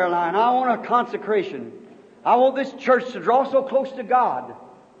want a prayer line. I want a consecration. I want this church to draw so close to God.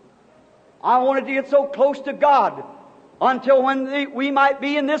 I wanted to get so close to God until when we might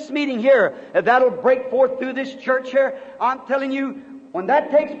be in this meeting here. If that'll break forth through this church here, I'm telling you, when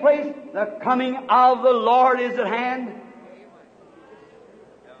that takes place, the coming of the Lord is at hand.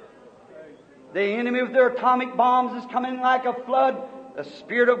 The enemy with their atomic bombs is coming like a flood. The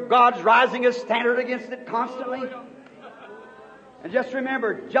Spirit of God's rising a standard against it constantly. And just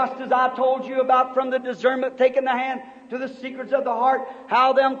remember, just as I told you about from the discernment taking the hand to the secrets of the heart,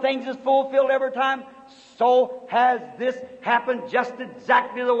 how them things is fulfilled every time, so has this happened just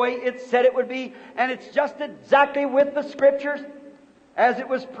exactly the way it said it would be. And it's just exactly with the Scriptures as it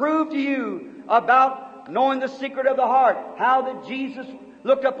was proved to you about knowing the secret of the heart, how that Jesus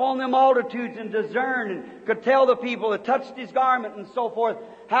looked upon the multitudes and discerned and could tell the people that touched His garment and so forth,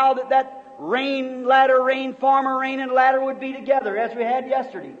 how that rain, ladder, rain, farmer, rain, and ladder would be together as we had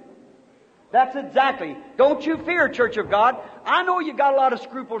yesterday. That's exactly. Don't you fear, Church of God. I know you've got a lot of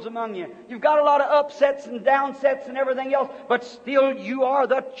scruples among you. You've got a lot of upsets and downsets and everything else, but still you are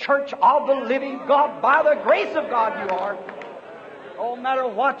the church of the living God. By the grace of God you are. No matter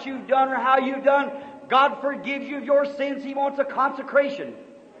what you've done or how you've done, God forgives you of your sins. He wants a consecration.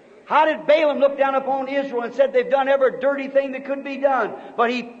 How did Balaam look down upon Israel and said they've done every dirty thing that could be done? But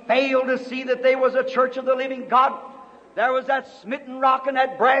he failed to see that they was a church of the living God. There was that smitten rock and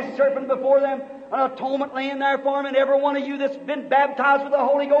that brass serpent before them, an atonement laying there for them, and every one of you that's been baptized with the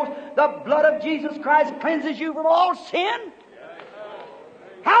Holy Ghost, the blood of Jesus Christ cleanses you from all sin.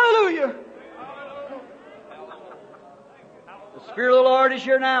 Hallelujah! The Spirit of the Lord is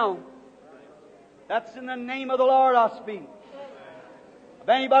here now. That's in the name of the Lord I speak. If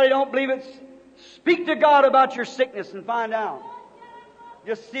anybody don't believe it, speak to God about your sickness and find out.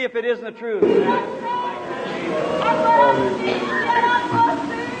 Just see if it isn't the truth.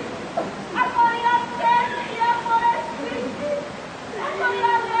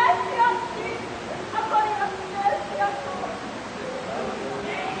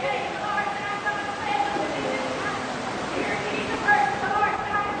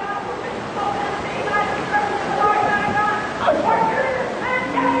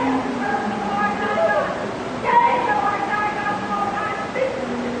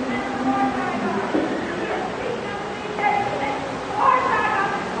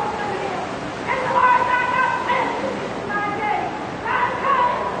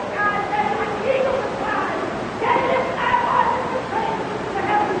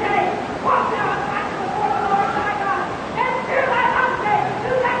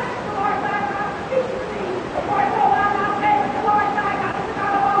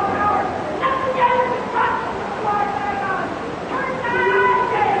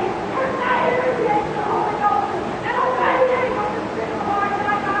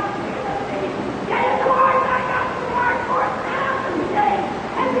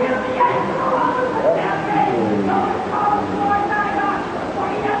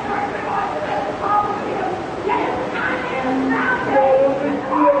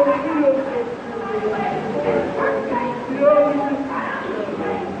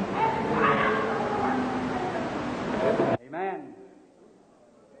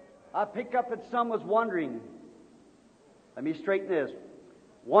 I pick up that some was wondering. Let me straighten this.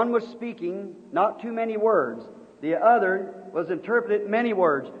 One was speaking not too many words. The other was interpreted many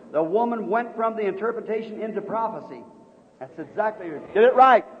words. The woman went from the interpretation into prophecy. That's exactly right. Did it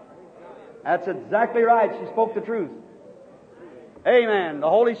right. That's exactly right. She spoke the truth. Amen. The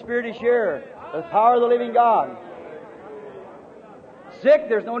Holy Spirit is here. The power of the living God. Sick,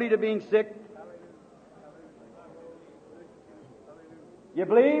 there's no need of being sick. You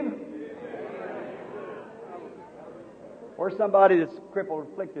believe? Or somebody that's crippled,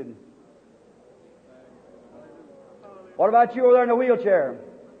 afflicted. What about you over there in the wheelchair?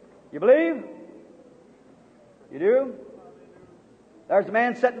 You believe? You do? There's a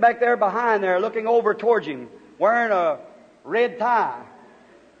man sitting back there behind there looking over towards him, wearing a red tie.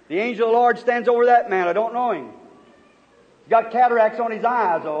 The angel of the Lord stands over that man. I don't know him. He's got cataracts on his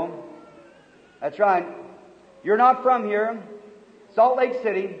eyes, though. That's right. You're not from here. Salt Lake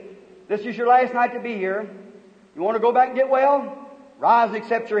City. This is your last night to be here. You want to go back and get well? Rise and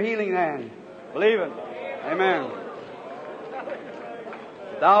accept your healing then. Believe it. Amen.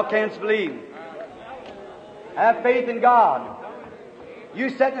 Thou canst believe. Have faith in God. You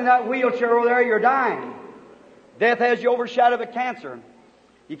sitting in that wheelchair over there, you're dying. Death has you overshadowed with cancer.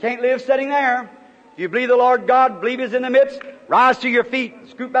 You can't live sitting there. If you believe the Lord God, believe He's in the midst, rise to your feet,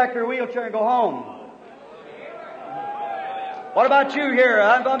 scoot back to your wheelchair and go home. What about you here?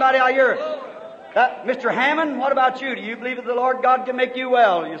 Somebody out here Mr. Hammond, what about you? Do you believe that the Lord God can make you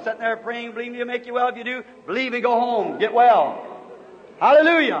well? You're sitting there praying, believing He'll make you well. If you do, believe and go home. Get well.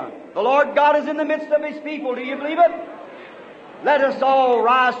 Hallelujah. The Lord God is in the midst of His people. Do you believe it? Let us all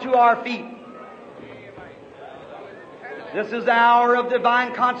rise to our feet. This is the hour of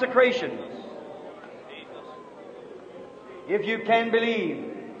divine consecration. If you can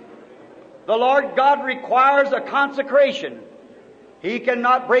believe, the Lord God requires a consecration. He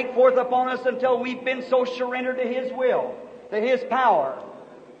cannot break forth upon us until we've been so surrendered to His will, to His power.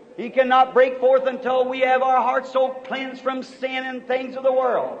 He cannot break forth until we have our hearts so cleansed from sin and things of the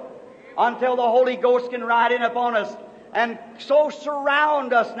world, until the Holy Ghost can ride in upon us and so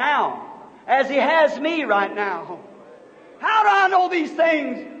surround us now, as He has me right now. How do I know these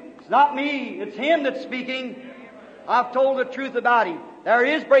things? It's not me, it's Him that's speaking. I've told the truth about Him. There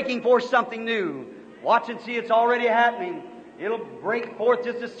is breaking forth something new. Watch and see, it's already happening. It'll break forth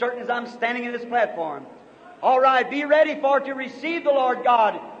just as certain as I'm standing in this platform. All right, be ready for it to receive the Lord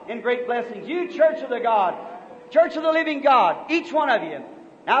God in great blessings. You, Church of the God, Church of the living God, each one of you.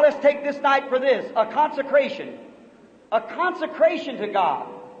 Now let's take this night for this, a consecration. A consecration to God.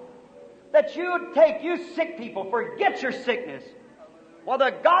 That you would take, you sick people, forget your sickness. Well,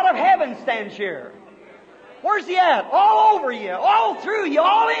 the God of heaven stands here. Where's He at? All over you, all through you,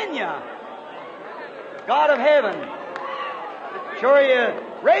 all in you. God of heaven. Sure you.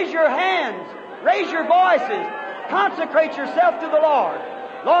 Raise your hands. Raise your voices. Consecrate yourself to the Lord.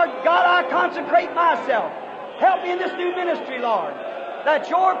 Lord God, I consecrate myself. Help me in this new ministry, Lord. That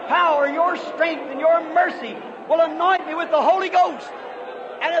Your power, Your strength, and Your mercy will anoint me with the Holy Ghost.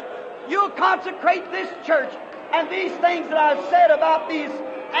 And if You'll consecrate this church and these things that I've said about these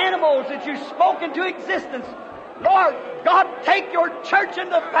animals that You've spoken to existence, Lord God, take Your church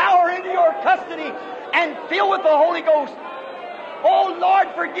and the power into Your custody and fill with the Holy Ghost. Oh Lord,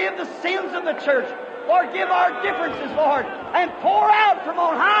 forgive the sins of the church. Forgive our differences, Lord, and pour out from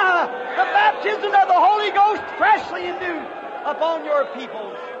on high the baptism of the Holy Ghost freshly and new upon Your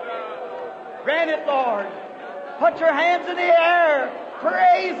people. Grant it, Lord. Put your hands in the air.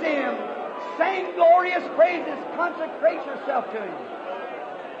 Praise Him. Sing glorious praises. Consecrate yourself to Him.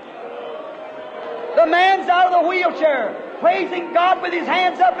 The man's out of the wheelchair, praising God with his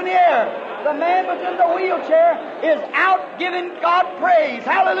hands up in the air. The man within the wheelchair is out giving God praise.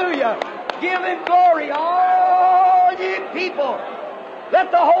 Hallelujah. Giving glory. All ye people, let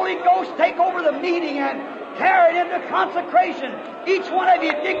the Holy Ghost take over the meeting and carry it into consecration. Each one of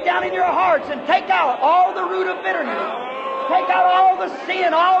you dig down in your hearts and take out all the root of bitterness. Take out all the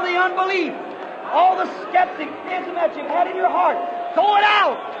sin, all the unbelief, all the skepticism that you've had in your heart. Throw it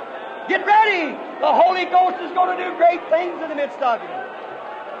out. Get ready. The Holy Ghost is going to do great things in the midst of you.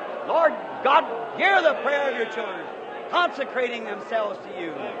 Lord God, hear the prayer of Your children, consecrating themselves to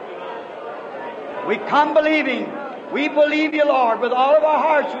You. We come believing. We believe You, Lord. With all of our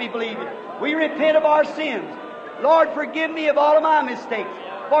hearts we believe it. We repent of our sins. Lord, forgive me of all of my mistakes.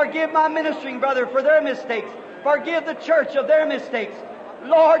 Forgive my ministering brother for their mistakes. Forgive the church of their mistakes.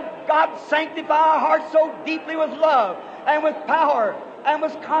 Lord God, sanctify our hearts so deeply with love and with power and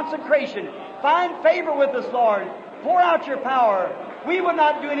with consecration. Find favor with us, Lord. Pour out Your power. We would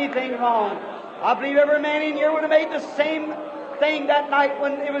not do anything wrong. I believe every man in here would have made the same thing that night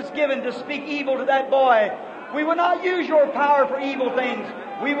when it was given to speak evil to that boy. We would not use Your power for evil things.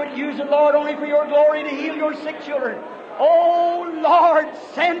 We would use it, Lord, only for Your glory to heal Your sick children. Oh, Lord,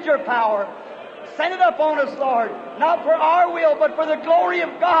 send Your power. Send it upon us, Lord, not for our will, but for the glory of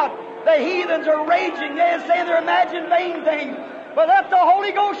God. The heathens are raging. They are saying their imagined vain things. But let the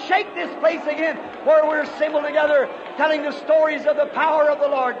Holy Ghost shake this place again, where we're assembled together, telling the stories of the power of the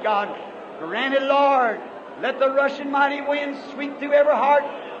Lord God. Grant it, Lord. Let the rushing mighty winds sweep through every heart,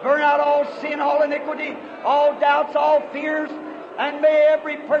 burn out all sin, all iniquity, all doubts, all fears, and may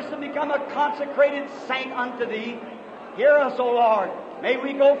every person become a consecrated saint unto Thee. Hear us, O Lord. May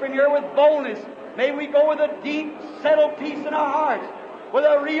we go from here with boldness. May we go with a deep, settled peace in our hearts, with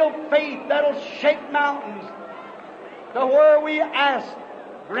a real faith that'll shake mountains. To where we ask,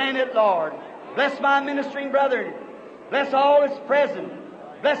 grant it, Lord. Bless my ministering brethren. Bless all that's present.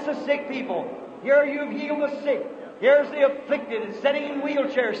 Bless the sick people. Here You've healed the sick. Here's the afflicted, sitting in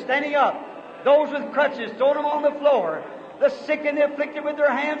wheelchairs, standing up. Those with crutches, throwing them on the floor. The sick and the afflicted with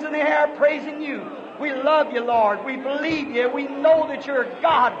their hands in the air, praising You. We love You, Lord. We believe You. We know that You're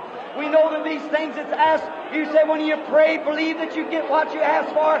God. We know that these things that's asked, You say when you pray, believe that you get what you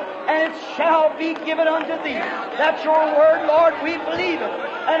ask for, and it shall be given unto thee. That's Your word, Lord. We believe it.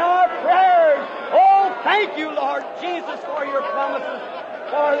 And our prayers, oh, thank You, Lord Jesus, for Your promises,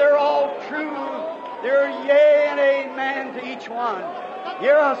 for they're all true. They're yea and amen to each one.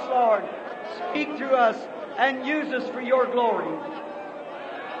 Hear us, Lord. Speak through us and use us for your glory.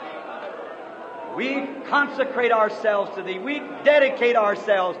 We consecrate ourselves to Thee. We dedicate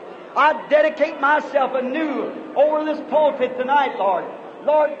ourselves. I dedicate myself anew over this pulpit tonight, Lord.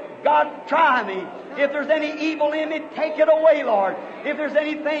 Lord God, try me. If there's any evil in me, take it away, Lord. If there's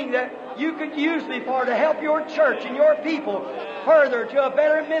anything that you could use me for to help your church and your people further to a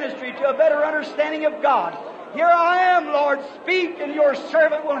better ministry, to a better understanding of God, here I am, Lord. Speak, and your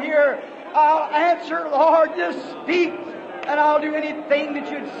servant will hear. I'll answer, Lord. Just speak, and I'll do anything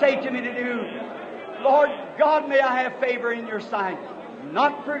that you'd say to me to do. Lord God, may I have favor in your sight.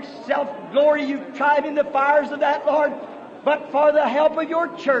 Not for self-glory, you've tried in the fires of that, Lord, but for the help of your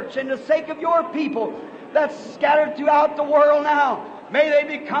church and the sake of your people that's scattered throughout the world now. May they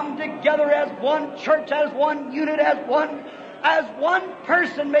become together as one church, as one unit, as one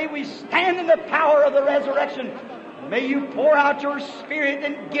person. May we stand in the power of the resurrection. May you pour out your Spirit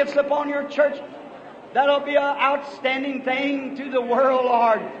and gifts upon your church. That'll be an outstanding thing to the world,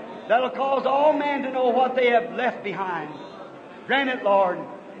 Lord. That'll cause all men to know what they have left behind. Grant it, Lord.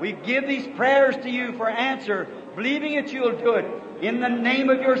 We give these prayers to you for answer, believing that you'll do it. In the name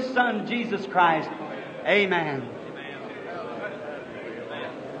of your Son, Jesus Christ. Amen.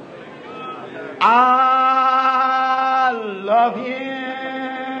 I love Him.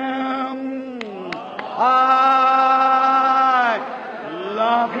 I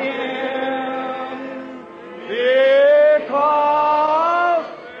love Him because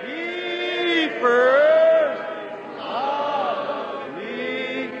He first loved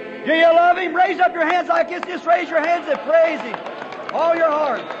me. Do you love Him? Raise up your hands like this. Just raise your hands and praise Him. All your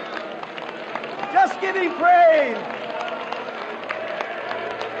heart. Just give Him praise.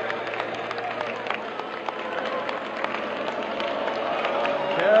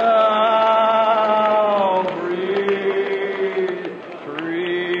 Calvary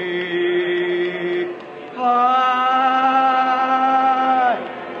tree, I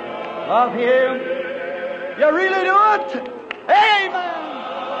love Him. You really do it? Amen.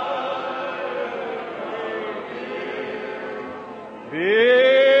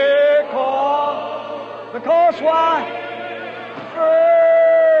 Because why?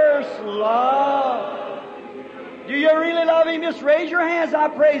 First love. Do you really love Him? Just raise your hands. I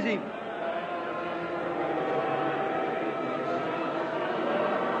praise Him.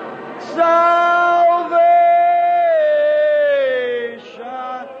 Salvation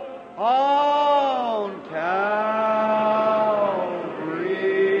on Calvary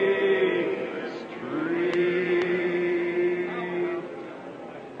Street.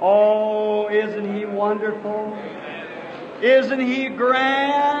 Oh, isn't He wonderful? Isn't He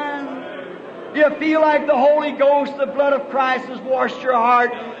grand? Do you feel like the Holy Ghost, the blood of Christ has washed your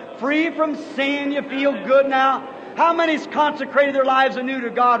heart free from sin? You feel good now? How many's consecrated their lives anew to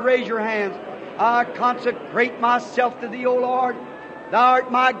God? Raise your hands. I consecrate myself to Thee, O Lord. Thou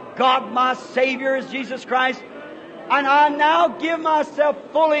art my God, my Savior is Jesus Christ. And I now give myself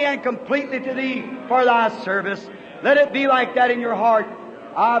fully and completely to Thee for Thy service. Let it be like that in your heart.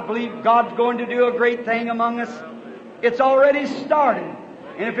 I believe God's going to do a great thing among us. It's already started.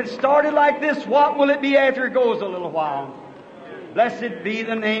 And if it started like this, what will it be after it goes a little while? Blessed be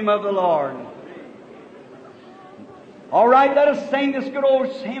the name of the Lord. All right, let us sing this good old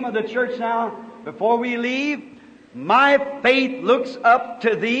hymn of the church now before we leave. My faith looks up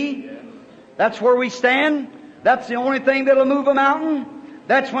to Thee. That's where we stand. That's the only thing that'll move a mountain.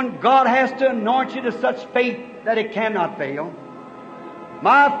 That's when God has to anoint you to such faith that it cannot fail.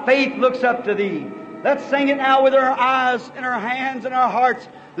 My faith looks up to Thee. Let's sing it now with our eyes and our hands and our hearts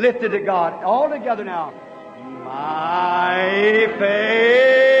lifted to God. All together now. My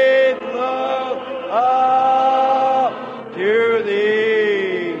faith looks up to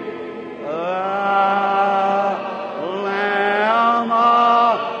Thee, Lamb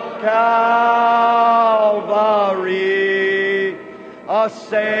of Calvary, a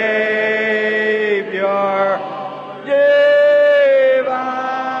Savior divine.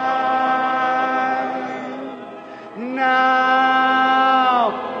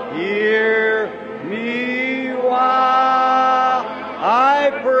 Now hear me while I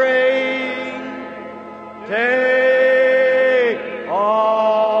pray. Take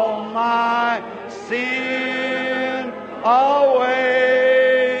all my sin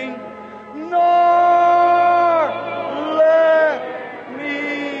away, nor let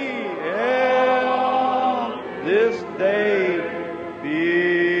me on this day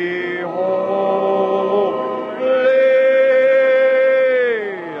be holy.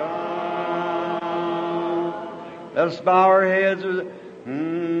 Let us bow our heads.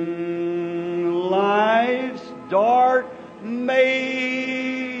 Life's dark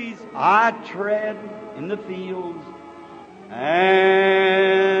maze I tread in the fields,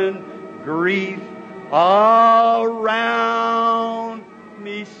 and grief around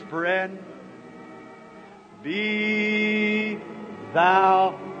me spread. Be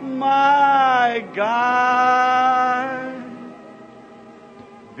Thou my guide.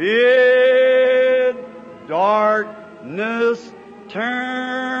 Bid darkness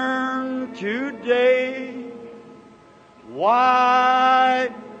turn to day. Why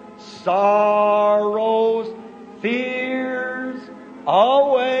sorrows, fears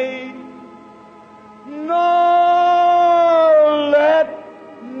away, nor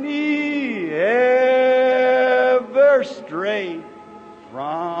let me ever stray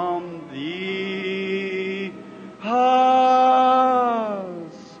from Thee aside.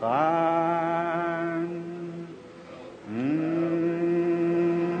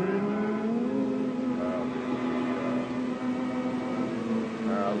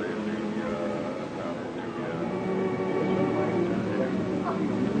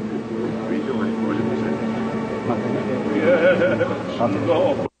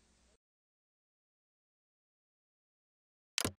 Hallelujah.